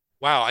once.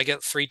 Wow, I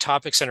get 3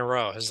 topics in a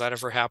row. Has that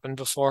ever happened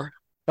before?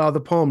 Oh, the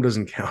poem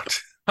doesn't count.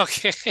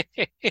 Okay.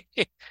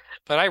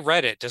 But I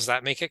read it. Does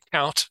that make it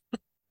count?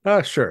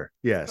 Sure.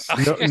 Yes.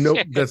 No, Okay. no,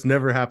 that's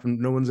never happened.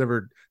 No one's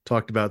ever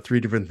talked about 3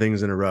 different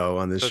things in a row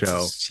on this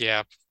show.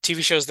 Yeah.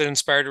 TV shows that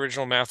inspired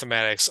original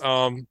mathematics.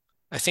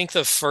 I think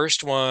the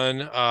first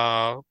one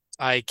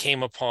I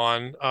came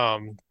upon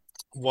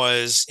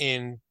was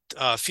in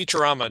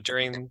Futurama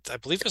during, I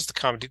believe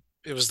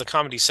it was the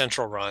Comedy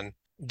Central run.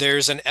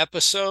 There's an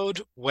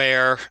episode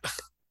where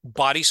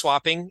body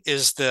swapping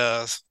is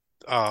the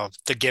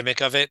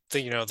gimmick of it,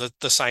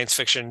 the science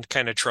fiction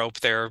kind of trope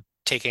they're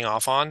taking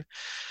off on.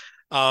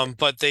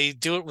 But they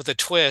do it with a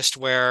twist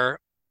where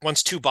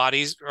once two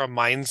bodies or a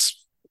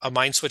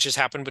mind switch has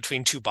happened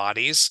between two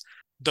bodies,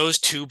 those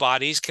two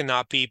bodies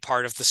cannot be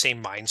part of the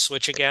same mind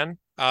switch again.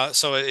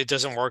 So it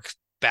doesn't work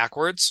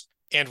backwards.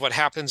 And what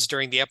happens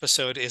during the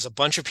episode is a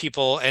bunch of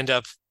people end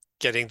up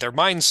getting their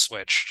minds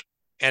switched.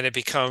 And it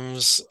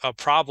becomes a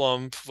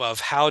problem of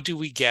how do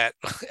we get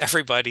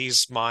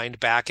everybody's mind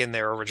back in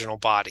their original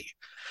body?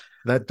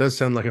 That does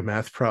sound like a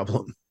math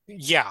problem.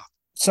 Yeah.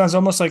 Sounds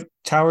almost like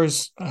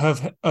Towers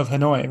of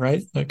Hanoi,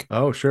 right? Like,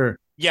 Oh, sure.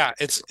 Yeah,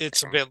 it's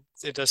a bit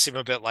it does seem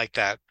a bit like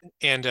that.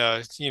 And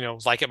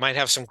like it might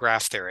have some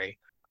graph theory.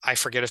 I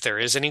forget if there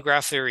is any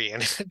graph theory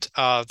in it.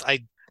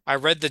 I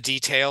read the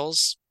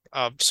details,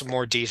 some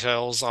more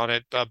details on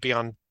it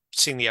beyond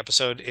seeing the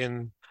episode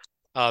in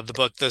the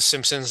book The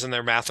Simpsons and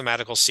Their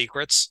Mathematical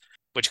Secrets,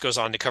 which goes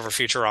on to cover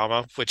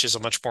Futurama, which is a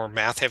much more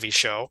math heavy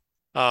show.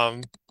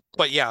 Um,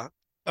 but yeah,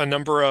 a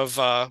number of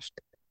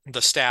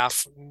the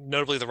staff,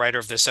 notably the writer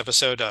of this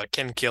episode,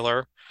 Ken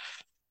Killer,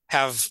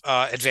 have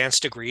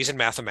advanced degrees in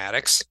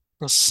mathematics.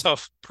 So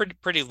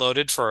pretty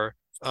loaded for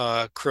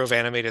a crew of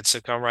animated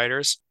sitcom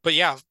writers. But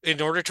yeah,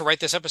 in order to write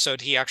this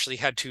episode, he actually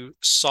had to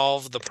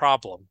solve the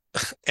problem.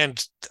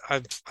 And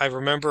I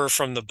remember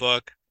from the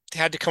book, he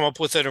had to come up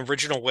with an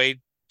original way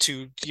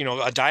to,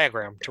 a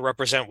diagram to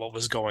represent what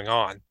was going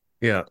on.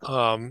 Yeah.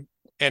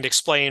 And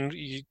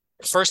explain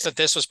first that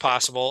this was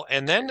possible,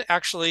 and then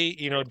actually,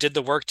 did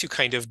the work to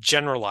kind of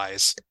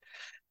generalize.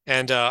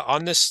 And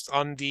on the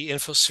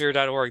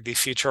infosphere.org, the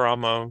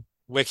Futurama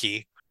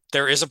wiki,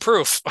 there is a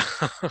proof.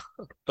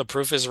 The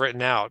proof is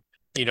written out.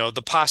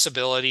 The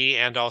possibility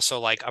and also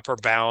like upper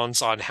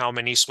bounds on how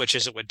many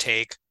switches it would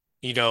take,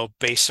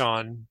 based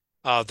on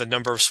the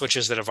number of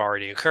switches that have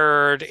already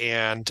occurred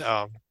and,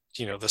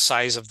 the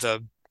size of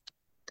the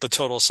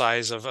total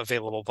size of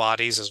available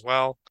bodies as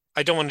well.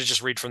 I don't want to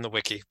just read from the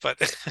wiki, but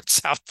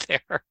it's out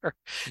there.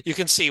 You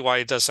can see why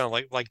it does sound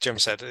like Jim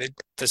said,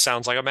 this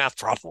sounds like a math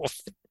problem.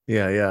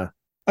 Yeah, yeah.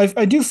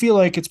 I do feel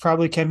like it's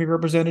probably can be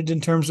represented in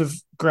terms of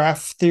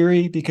graph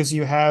theory because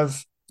you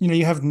have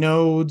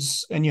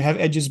nodes and you have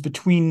edges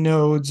between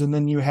nodes, and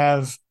then you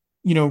have,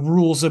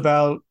 rules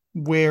about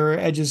where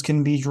edges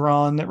can be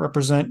drawn that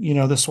represent,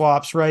 the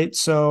swaps, right?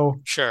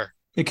 So Sure.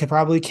 it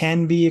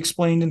can be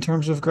explained in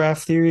terms of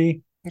graph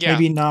theory. Yeah.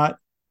 Maybe not,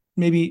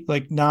 maybe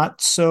like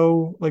not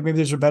so, like maybe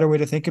there's a better way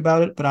to think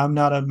about it, but I'm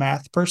not a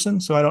math person,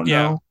 so I don't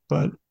Yeah. know.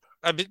 But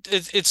I mean,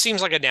 it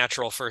seems like a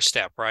natural first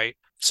step, right?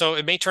 So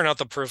it may turn out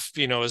the proof,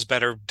 is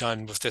better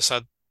done with this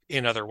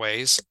in other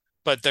ways.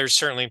 But there's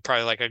certainly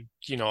probably like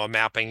a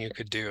mapping you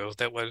could do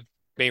that would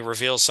may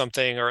reveal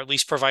something or at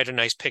least provide a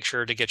nice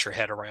picture to get your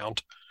head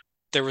around.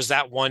 There was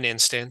that one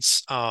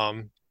instance.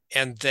 And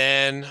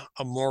then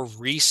a more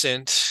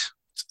recent,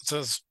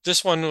 so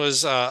this one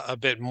was a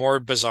bit more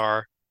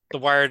bizarre.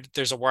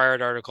 There's a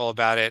Wired article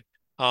about it.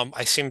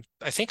 I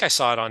think I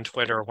saw it on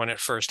Twitter when it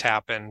first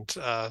happened.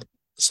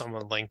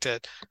 Someone linked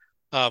it.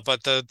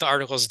 But the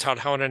article is entitled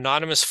How an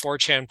Anonymous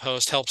 4chan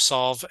Post Helped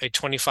Solve a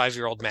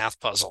 25-Year-Old Math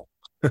Puzzle.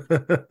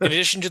 In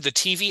addition to the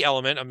TV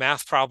element, a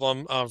math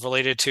problem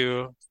related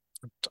to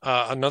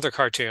another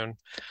cartoon,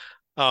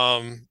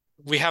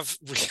 we have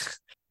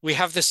we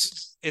have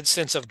this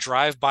instance of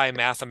drive-by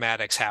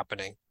mathematics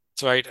happening.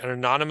 So, right, an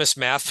anonymous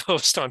math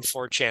post on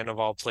 4chan of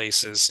all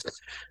places,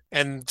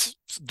 and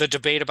the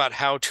debate about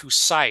how to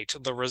cite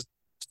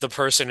the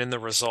person in the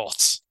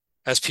results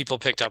as people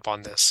picked up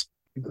on this.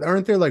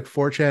 Aren't there like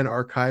 4chan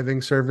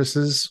archiving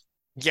services?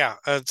 Yeah,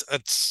 I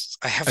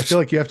feel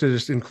like you have to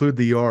just include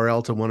the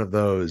URL to one of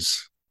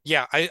those.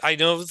 Yeah, I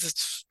know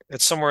it's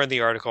somewhere in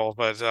the article,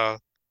 but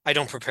I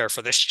don't prepare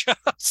for this show.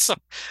 So,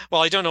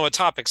 well, I don't know what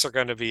topics are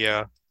going to be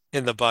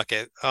in the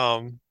bucket.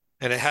 And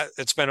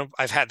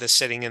I've had this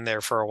sitting in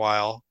there for a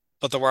while,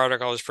 but the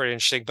article is pretty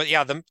interesting. But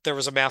yeah, there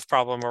was a math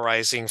problem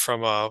arising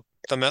from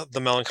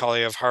the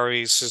Melancholy of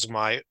Haruhi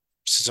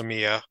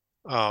Suzumiya,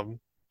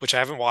 which I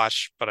haven't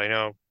watched, but I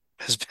know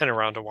has been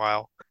around a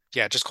while.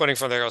 Yeah, just quoting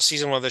from there,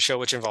 season 1 of the show,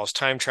 which involves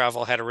time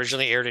travel, had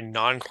originally aired in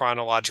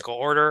non-chronological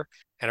order,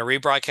 and a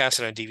rebroadcast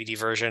and a DVD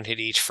version had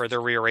each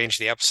further rearranged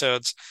the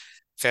episodes.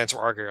 Fans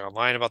were arguing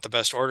online about the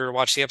best order to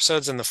watch the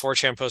episodes, and the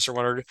 4chan poster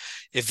wondered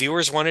if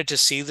viewers wanted to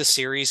see the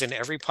series in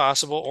every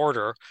possible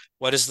order,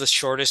 what is the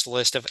shortest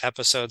list of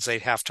episodes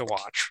they'd have to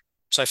watch?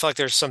 So I feel like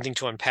there's something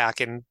to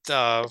unpack in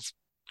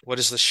what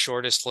is the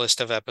shortest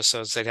list of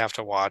episodes they'd have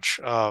to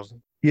watch.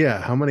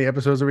 Yeah, how many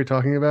episodes are we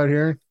talking about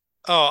here?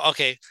 Oh,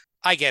 okay.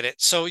 I get it.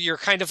 So you're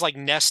kind of like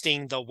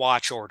nesting the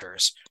watch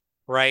orders,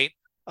 right?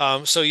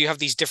 So you have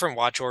these different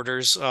watch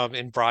orders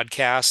in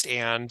broadcast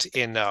and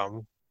in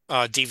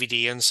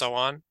DVD and so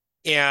on.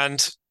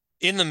 And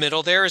in the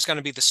middle there is going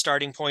to be the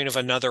starting point of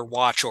another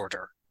watch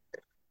order,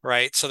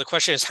 right? So the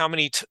question is how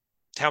many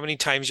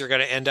times you're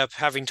going to end up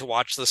having to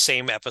watch the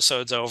same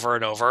episodes over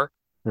and over,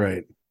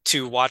 right?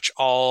 To watch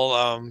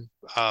all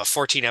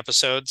 14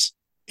 episodes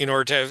in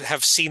order to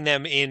have seen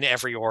them in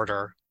every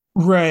order.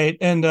 Right.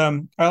 And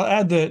I'll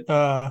add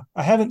that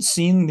I haven't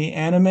seen the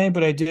anime,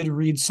 but I did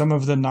read some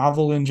of the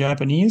novel in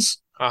Japanese.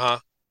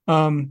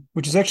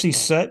 Which is actually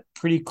set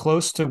pretty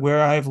close to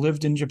where I've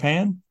lived in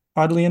Japan,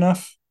 oddly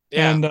enough.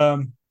 Yeah.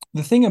 And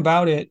the thing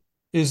about it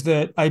is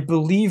that I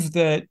believe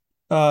that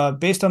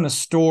based on the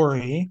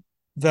story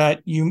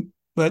that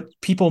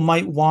people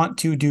might want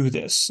to do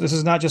this. This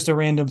is not just a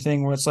random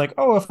thing where it's like,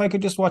 oh, if I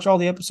could just watch all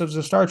the episodes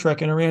of Star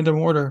Trek in a random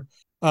order.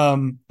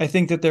 I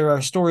think that there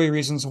are story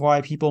reasons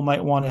why people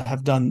might want to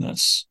have done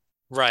this.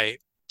 Right.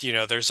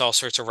 There's all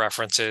sorts of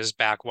references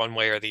back one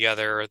way or the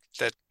other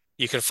that,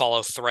 You can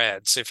follow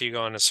threads if you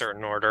go in a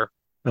certain order.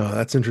 Oh,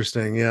 that's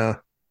interesting. Yeah.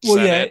 Is Well,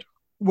 that yeah. it?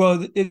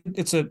 Well,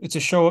 it's a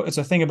show. It's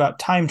a thing about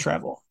time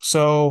travel.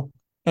 So,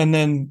 and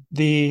then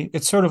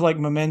it's sort of like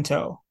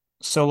Memento.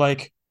 So,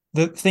 like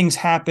the things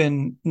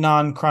happen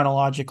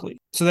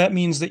non-chronologically. So that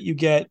means that you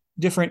get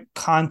different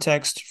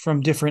context from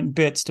different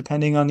bits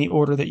depending on the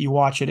order that you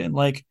watch it in.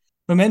 Like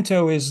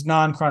Memento is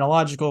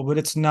non-chronological, but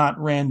it's not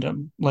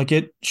random. Like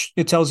it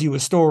tells you a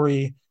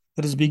story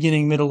that is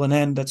beginning, middle, and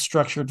end that's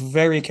structured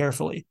very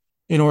carefully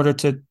in order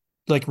to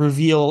like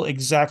reveal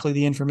exactly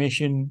the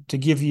information to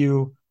give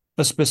you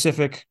a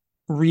specific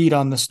read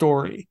on the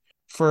story.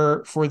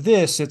 For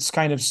this, it's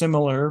kind of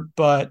similar,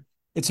 but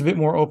it's a bit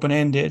more open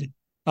ended.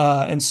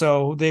 And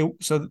so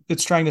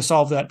it's trying to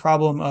solve that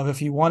problem of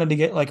if you wanted to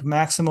get like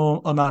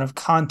maximal amount of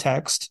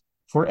context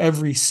for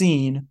every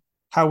scene,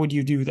 how would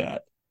you do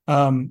that?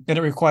 And it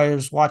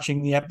requires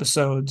watching the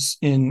episodes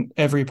in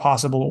every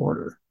possible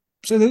order.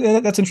 So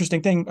that's an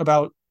interesting thing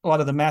about a lot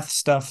of the math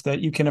stuff, that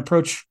you can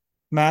approach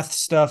math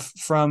stuff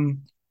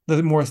from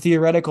the more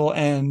theoretical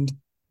end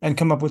and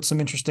come up with some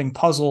interesting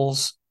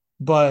puzzles.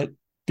 But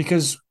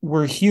because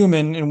we're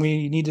human and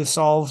we need to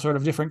solve sort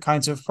of different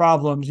kinds of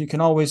problems, you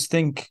can always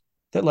think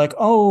that like,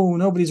 oh,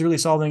 nobody's really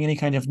solving any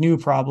kind of new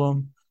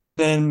problem.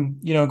 Then,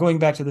 going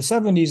back to the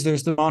 70s,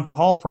 there's the Monty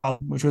Hall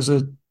problem, which was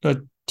a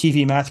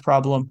TV math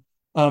problem.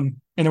 And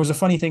there was a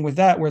funny thing with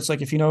that where it's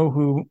like, if you know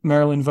who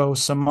Marilyn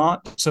Vaux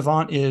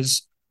Savant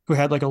is, who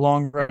had like a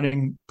long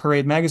running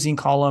Parade magazine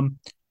column,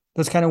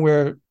 that's kind of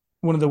where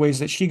one of the ways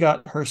that she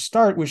got her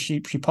start was she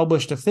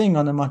published a thing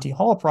on the Monty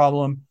Hall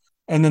problem,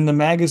 and then the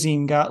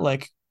magazine got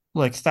like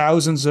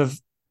thousands of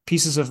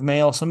pieces of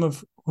mail, some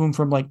of whom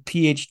from like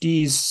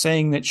PhDs,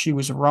 saying that she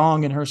was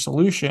wrong in her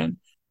solution.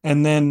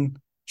 And then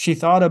she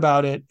thought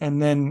about it,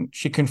 and then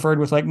she conferred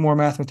with like more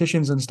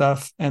mathematicians and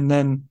stuff, and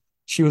then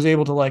she was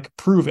able to like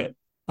prove it.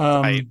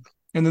 Right.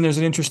 And then there's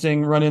an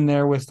interesting run in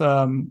there with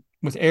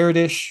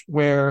Erdish,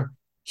 where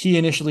he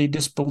initially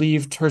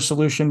disbelieved her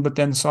solution, but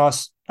then saw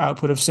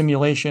output of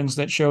simulations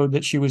that showed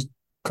that she was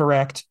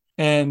correct.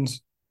 And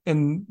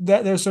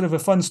that there's sort of a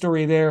fun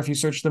story there if you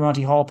search the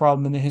Monty Hall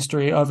problem and the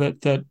history of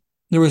it, that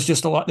there was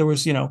just a lot, there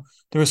was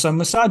some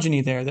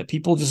misogyny there, that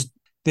people just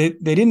they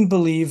didn't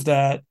believe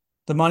that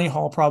the Monty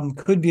Hall problem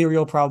could be a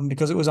real problem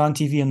because it was on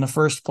TV in the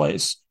first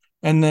place.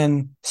 And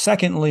then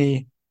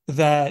secondly,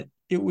 that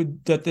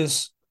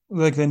this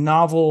like the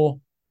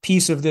novel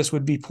piece of this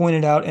would be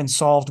pointed out and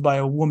solved by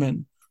a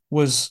woman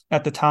was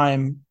at the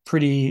time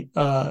pretty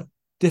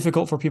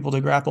difficult for people to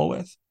grapple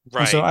with.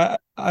 And so Right.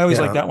 I always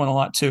like Yeah. that one a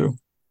lot too.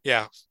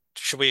 Yeah.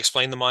 Should we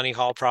explain the Monty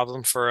Hall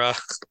problem for I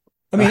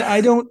mean,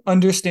 I don't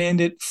understand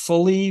it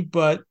fully,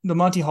 but the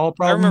Monty Hall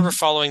I remember problem,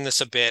 following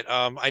this a bit.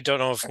 I don't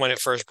know if when it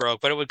first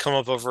broke, but it would come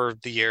up over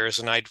the years,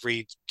 and I'd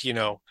read,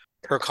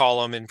 her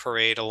column in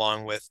Parade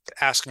along with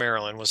Ask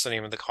Marilyn was the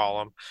name of the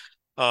column.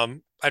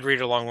 I'd read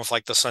it along with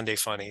like the Sunday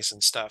Funnies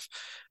and stuff.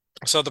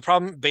 So the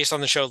problem based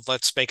on the show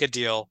Let's Make a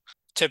Deal,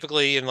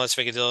 typically in Let's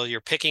Make a Deal,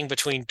 you're picking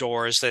between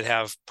doors that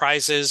have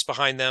prizes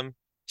behind them.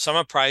 Some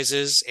have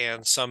prizes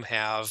and some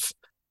have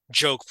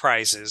joke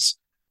prizes.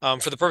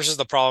 For the purposes of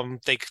the problem,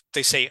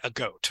 they say a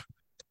goat,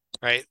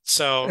 right?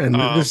 So, And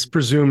this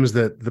presumes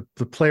that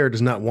the player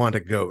does not want a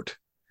goat,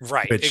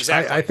 right, which I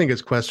exactly. think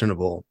is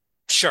questionable.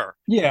 Sure.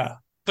 yeah,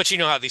 But you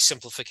know how these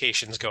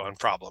simplifications go in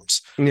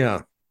problems.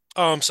 Yeah.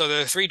 So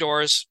there are three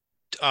doors.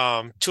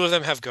 Two of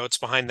them have goats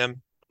behind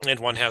them, and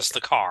one has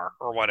the car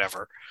or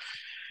whatever,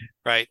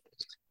 right?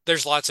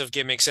 There's lots of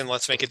gimmicks in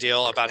Let's Make a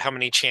Deal about how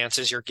many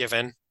chances you're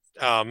given,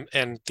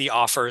 and the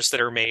offers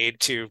that are made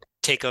to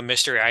take a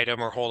mystery item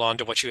or hold on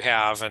to what you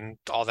have and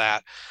all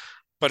that.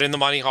 But in the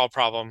Monty Hall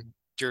problem,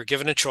 you're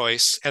given a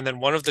choice, and then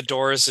one of the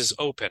doors is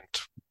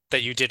opened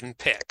that you didn't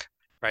pick,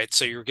 right?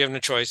 So you're given a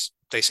choice.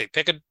 They say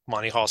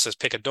Monty Hall says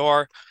pick a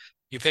door.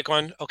 You pick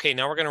one. Okay,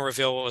 now we're going to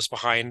reveal what was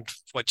behind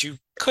what you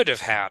could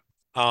have had,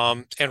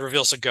 and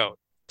reveals a goat.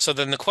 So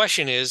then the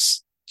question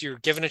is, you're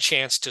given a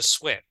chance to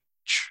switch.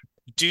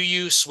 Do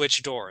you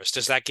switch doors?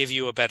 Does that give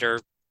you a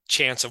better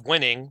chance of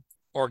winning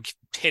or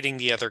hitting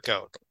the other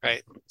goat,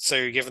 right? So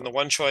you're given the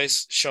one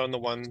choice, shown the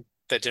one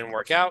that didn't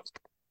work out,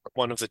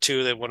 one of the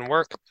two that wouldn't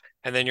work,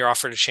 and then you're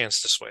offered a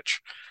chance to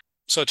switch.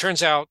 So it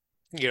turns out,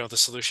 the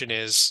solution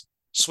is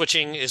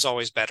switching is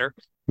always better.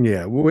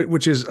 Yeah,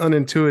 which is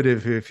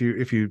unintuitive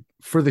if you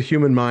for the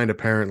human mind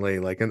apparently.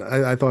 Like, and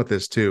I thought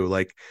this too.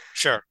 Like,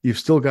 Sure. you've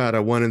still got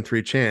a 1 in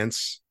 3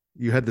 chance.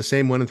 You had the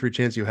same 1 in 3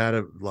 chance you had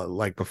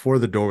like before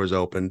the door was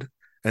opened,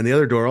 and the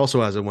other door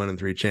also has a 1 in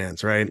 3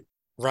 chance, right?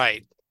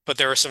 Right. But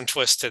there are some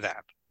twists to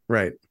that.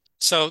 Right.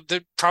 So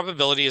the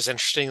probability is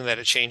interesting that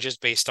it changes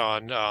based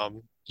on,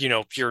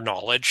 your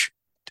knowledge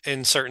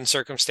in certain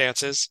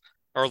circumstances,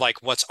 or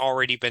like what's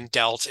already been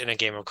dealt in a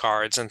game of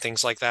cards and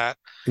things like that.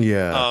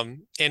 Yeah.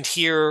 And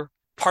here,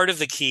 part of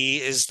the key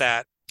is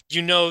that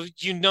he's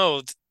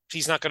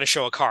not going to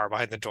show a car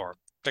behind the door.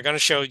 They're going to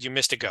show you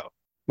missed a goat.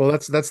 Well,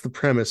 that's the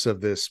premise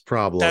of this That's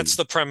problem.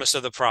 the premise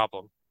of the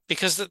problem.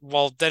 Because,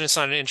 well, then it's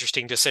not an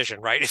interesting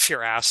decision, right? If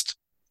you're asked,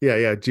 Yeah,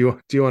 yeah. Do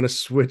you want to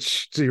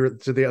switch to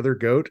the other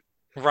goat?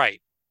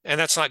 Right. And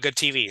that's not good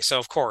TV. So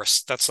of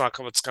course, that's not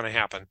what's going to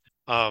happen.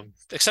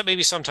 Except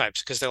maybe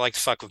sometimes because they like to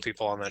fuck with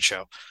people on that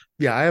show.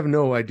 Yeah, I have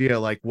no idea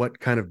like what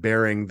kind of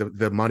bearing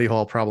the Monty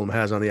Hall problem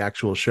has on the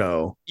actual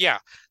show. Yeah.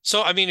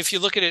 So I mean, if you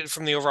look at it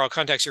from the overall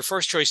context, your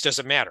first choice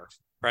doesn't matter,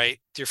 right?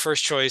 Your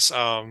first choice,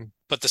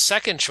 but the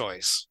second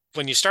choice,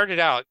 when you started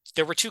out,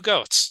 there were two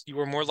goats. You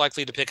were more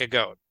likely to pick a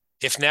goat.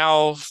 If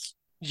now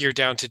you're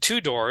down to two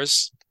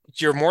doors,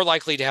 you're more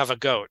likely to have a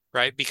goat,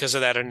 right? Because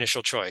of that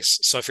initial choice.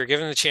 So if you're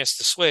given the chance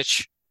to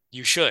switch,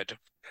 you should.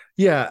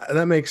 Yeah,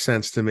 that makes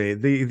sense to me.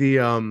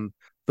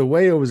 The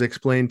way it was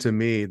explained to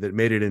me that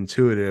made it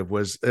intuitive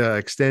was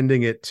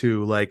extending it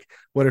to like,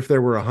 what if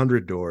there were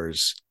 100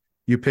 doors?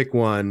 You pick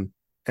one,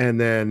 and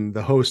then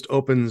the host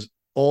opens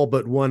all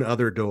but one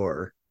other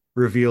door,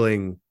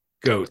 revealing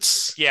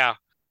Goats. goats. Yeah.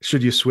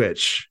 Should you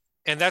switch?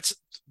 And that's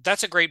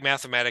a great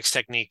mathematics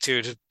technique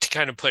too, to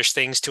kind of push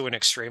things to an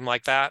extreme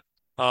like that.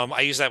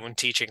 I use that when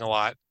teaching a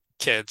lot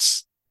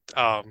kids.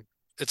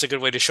 It's a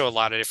good way to show a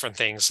lot of different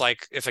things.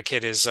 Like if a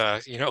kid is,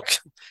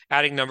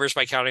 adding numbers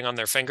by counting on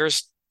their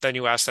fingers, then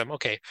you ask them,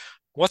 okay,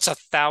 what's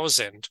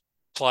 1,000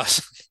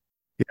 plus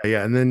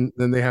Yeah, and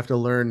then they have to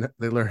learn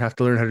have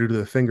to learn how to do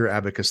the finger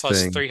abacus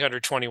plus thing.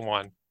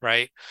 321,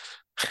 right?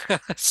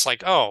 It's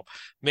like, oh,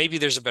 maybe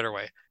there's a better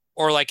way.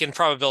 Or like in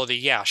probability,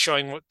 yeah,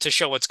 to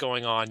show what's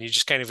going on, you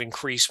just kind of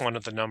increase one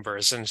of the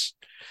numbers and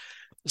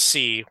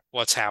see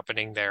what's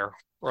happening there,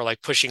 or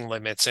like pushing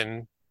limits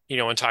and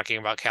when talking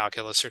about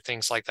calculus or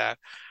things like that.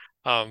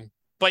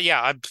 But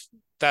yeah,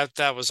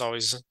 that was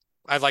always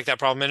I like that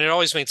problem, and it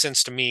always made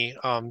sense to me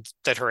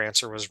that her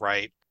answer was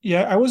right.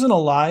 Yeah, I wasn't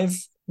alive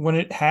when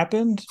it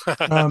happened.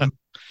 Um,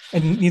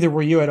 and neither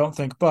were you, I don't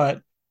think,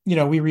 but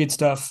we read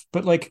stuff,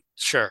 but like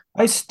Sure.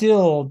 I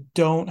still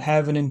don't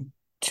have an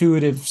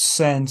intuitive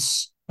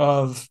sense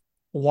of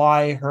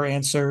why her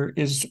answer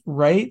is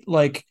right.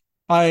 Like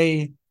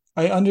I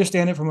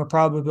understand it from a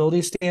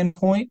probability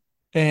standpoint,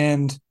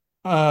 and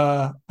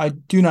I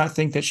do not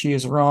think that she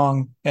is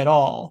wrong at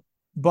all.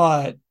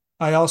 But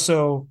I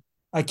also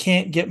I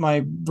can't get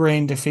my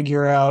brain to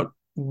figure out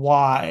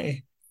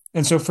why.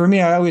 And so for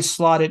me, I always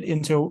slot it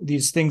into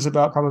these things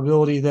about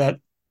probability that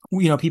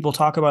people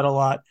talk about a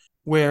lot,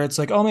 where it's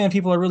like, oh man,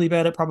 people are really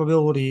bad at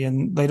probability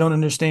and they don't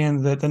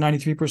understand that the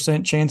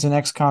 93% chance in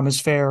XCOM is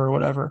fair or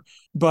whatever.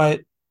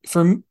 But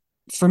for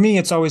for me,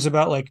 it's always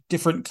about like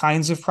different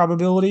kinds of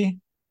probability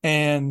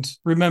and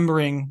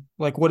remembering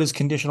like what is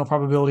conditional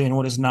probability and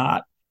what is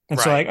not. And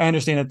so Right. I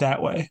understand it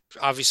that way.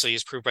 Obviously,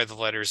 as proved by the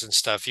letters and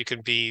stuff, you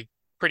can be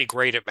pretty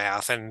great at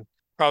math, and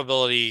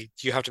probability,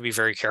 you have to be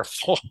very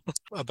careful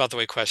about the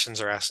way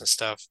questions are asked and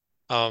stuff.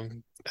 I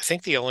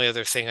think the only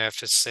other thing I have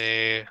to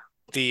say,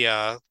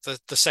 the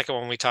second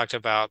one we talked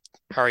about,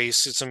 Hari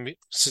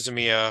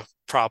Suzumiya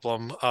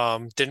problem,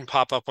 didn't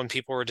pop up when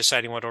people were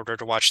deciding what order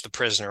to watch The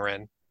Prisoner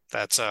in.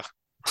 That's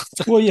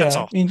Well, that's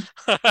yeah, I all. mean,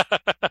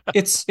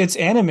 it's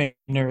anime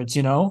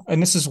nerds,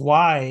 and this is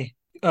why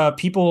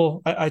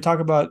people I talk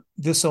about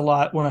this a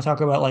lot when I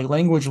talk about like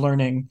language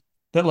learning,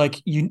 that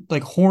like you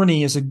like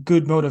horny is a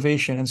good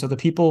motivation. And so the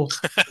people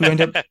who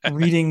end up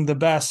reading the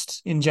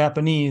best in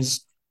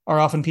Japanese are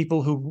often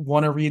people who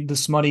want to read the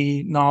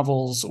smutty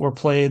novels or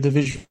play the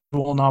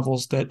visual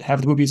novels that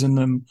have the boobies in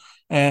them.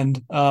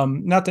 And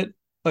not that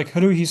like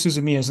Haruhi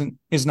Suzumiya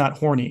is not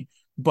horny,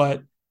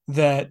 but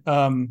that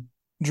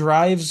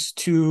drives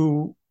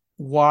to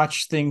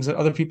watch things that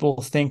other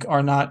people think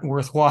are not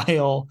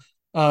worthwhile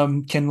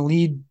can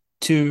lead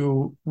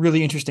to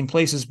really interesting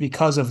places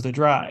because of the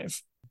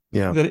drive.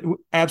 Yeah. That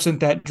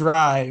absent that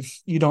drive,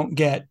 you don't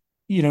get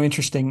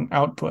interesting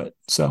output.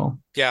 So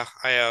Yeah,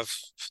 I have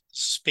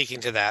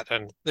speaking to that,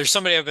 and there's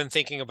somebody I've been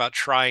thinking about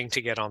trying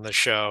to get on the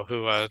show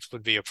who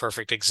would be a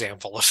perfect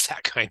example of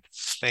that kind of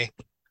thing.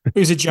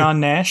 is it John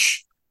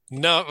Nash?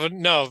 No,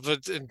 no,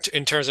 but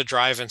in terms of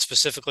drive and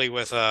specifically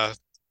with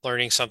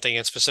learning something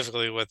and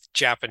specifically with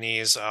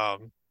Japanese,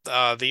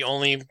 the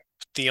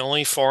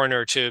only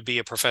foreigner to be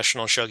a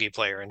professional shogi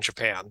player in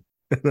Japan.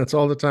 That's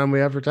all the time we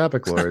have for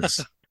topic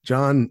lords.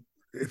 John,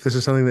 if this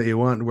is something that you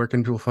want, where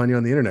can people find you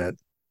on the internet?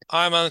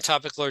 I'm on the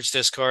Topic Lords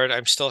Discord.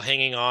 I'm still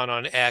hanging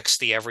on X,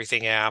 the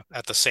Everything app,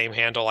 at the same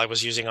handle I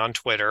was using on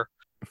Twitter,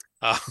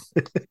 uh,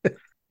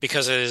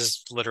 because it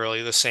is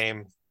literally the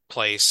same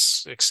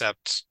place,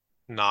 except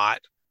not.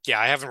 Yeah,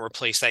 I haven't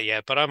replaced that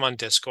yet, but I'm on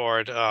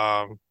Discord.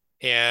 Or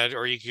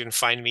you can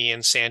find me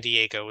in San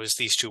Diego, as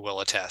these two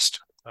will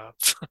attest.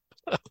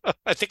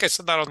 I think I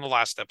said that on the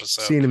last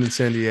episode. Seeing him in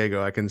San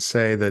Diego, I can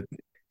say that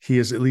he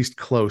is at least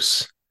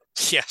close.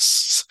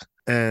 Yes.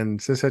 And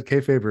Cishet K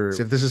Faber,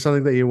 if this is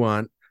something that you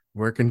want,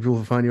 where can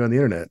people find you on the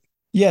internet?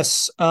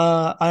 Yes,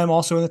 I am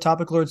also in the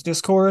Topic Lords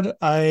Discord.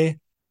 I'm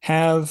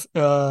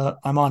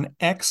on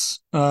X,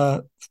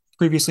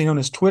 previously known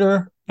as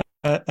Twitter,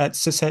 at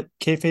Cishet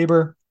K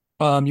Faber.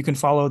 You can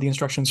follow the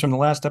instructions from the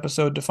last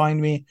episode to find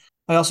me.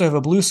 I also have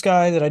a Blue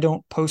Sky that I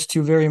don't post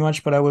to very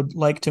much, but I would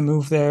like to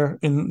move there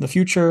in the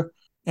future.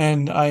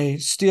 And I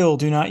still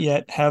do not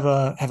yet have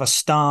a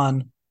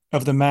stan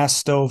of the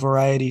Masto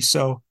variety.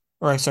 So,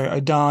 or sorry, a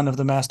don of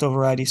the Masto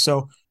variety.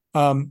 So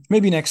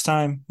Maybe next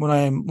time when I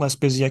am less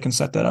busy, I can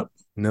set that up.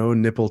 No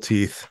nipple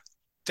teeth.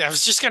 I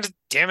was just gonna,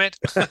 damn it.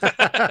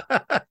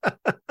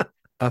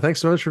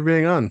 Thanks so much for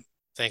being on.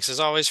 Thanks as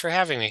always for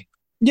having me.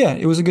 Yeah,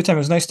 it was a good time. It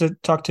was nice to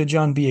talk to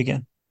John B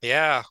again.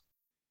 Yeah.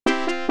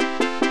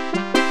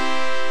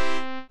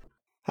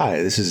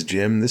 Hi, this is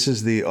Jim. This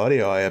is the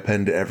audio I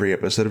append to every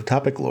episode of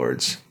Topic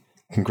Lords.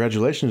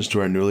 Congratulations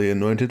to our newly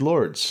anointed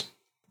lords.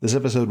 This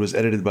episode was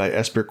edited by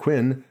Esper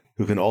Quinn,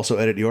 who can also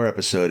edit your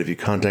episode if you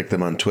contact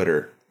them on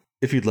Twitter.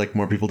 If you'd like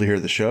more people to hear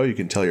the show, you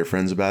can tell your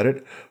friends about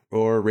it,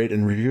 or rate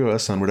and review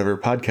us on whatever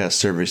podcast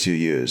service you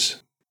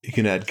use. You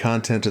can add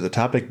content to the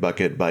Topic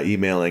Bucket by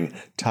emailing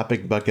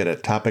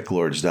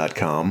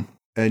topicbucket@topiclords.com,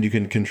 and you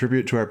can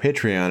contribute to our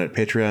Patreon at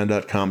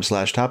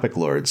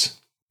patreon.com/topiclords.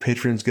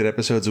 Patrons get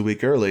episodes a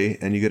week early,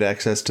 and you get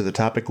access to the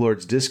Topic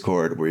Lords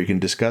Discord, where you can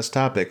discuss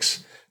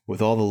topics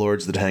with all the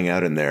lords that hang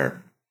out in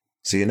there.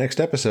 See you next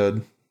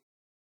episode.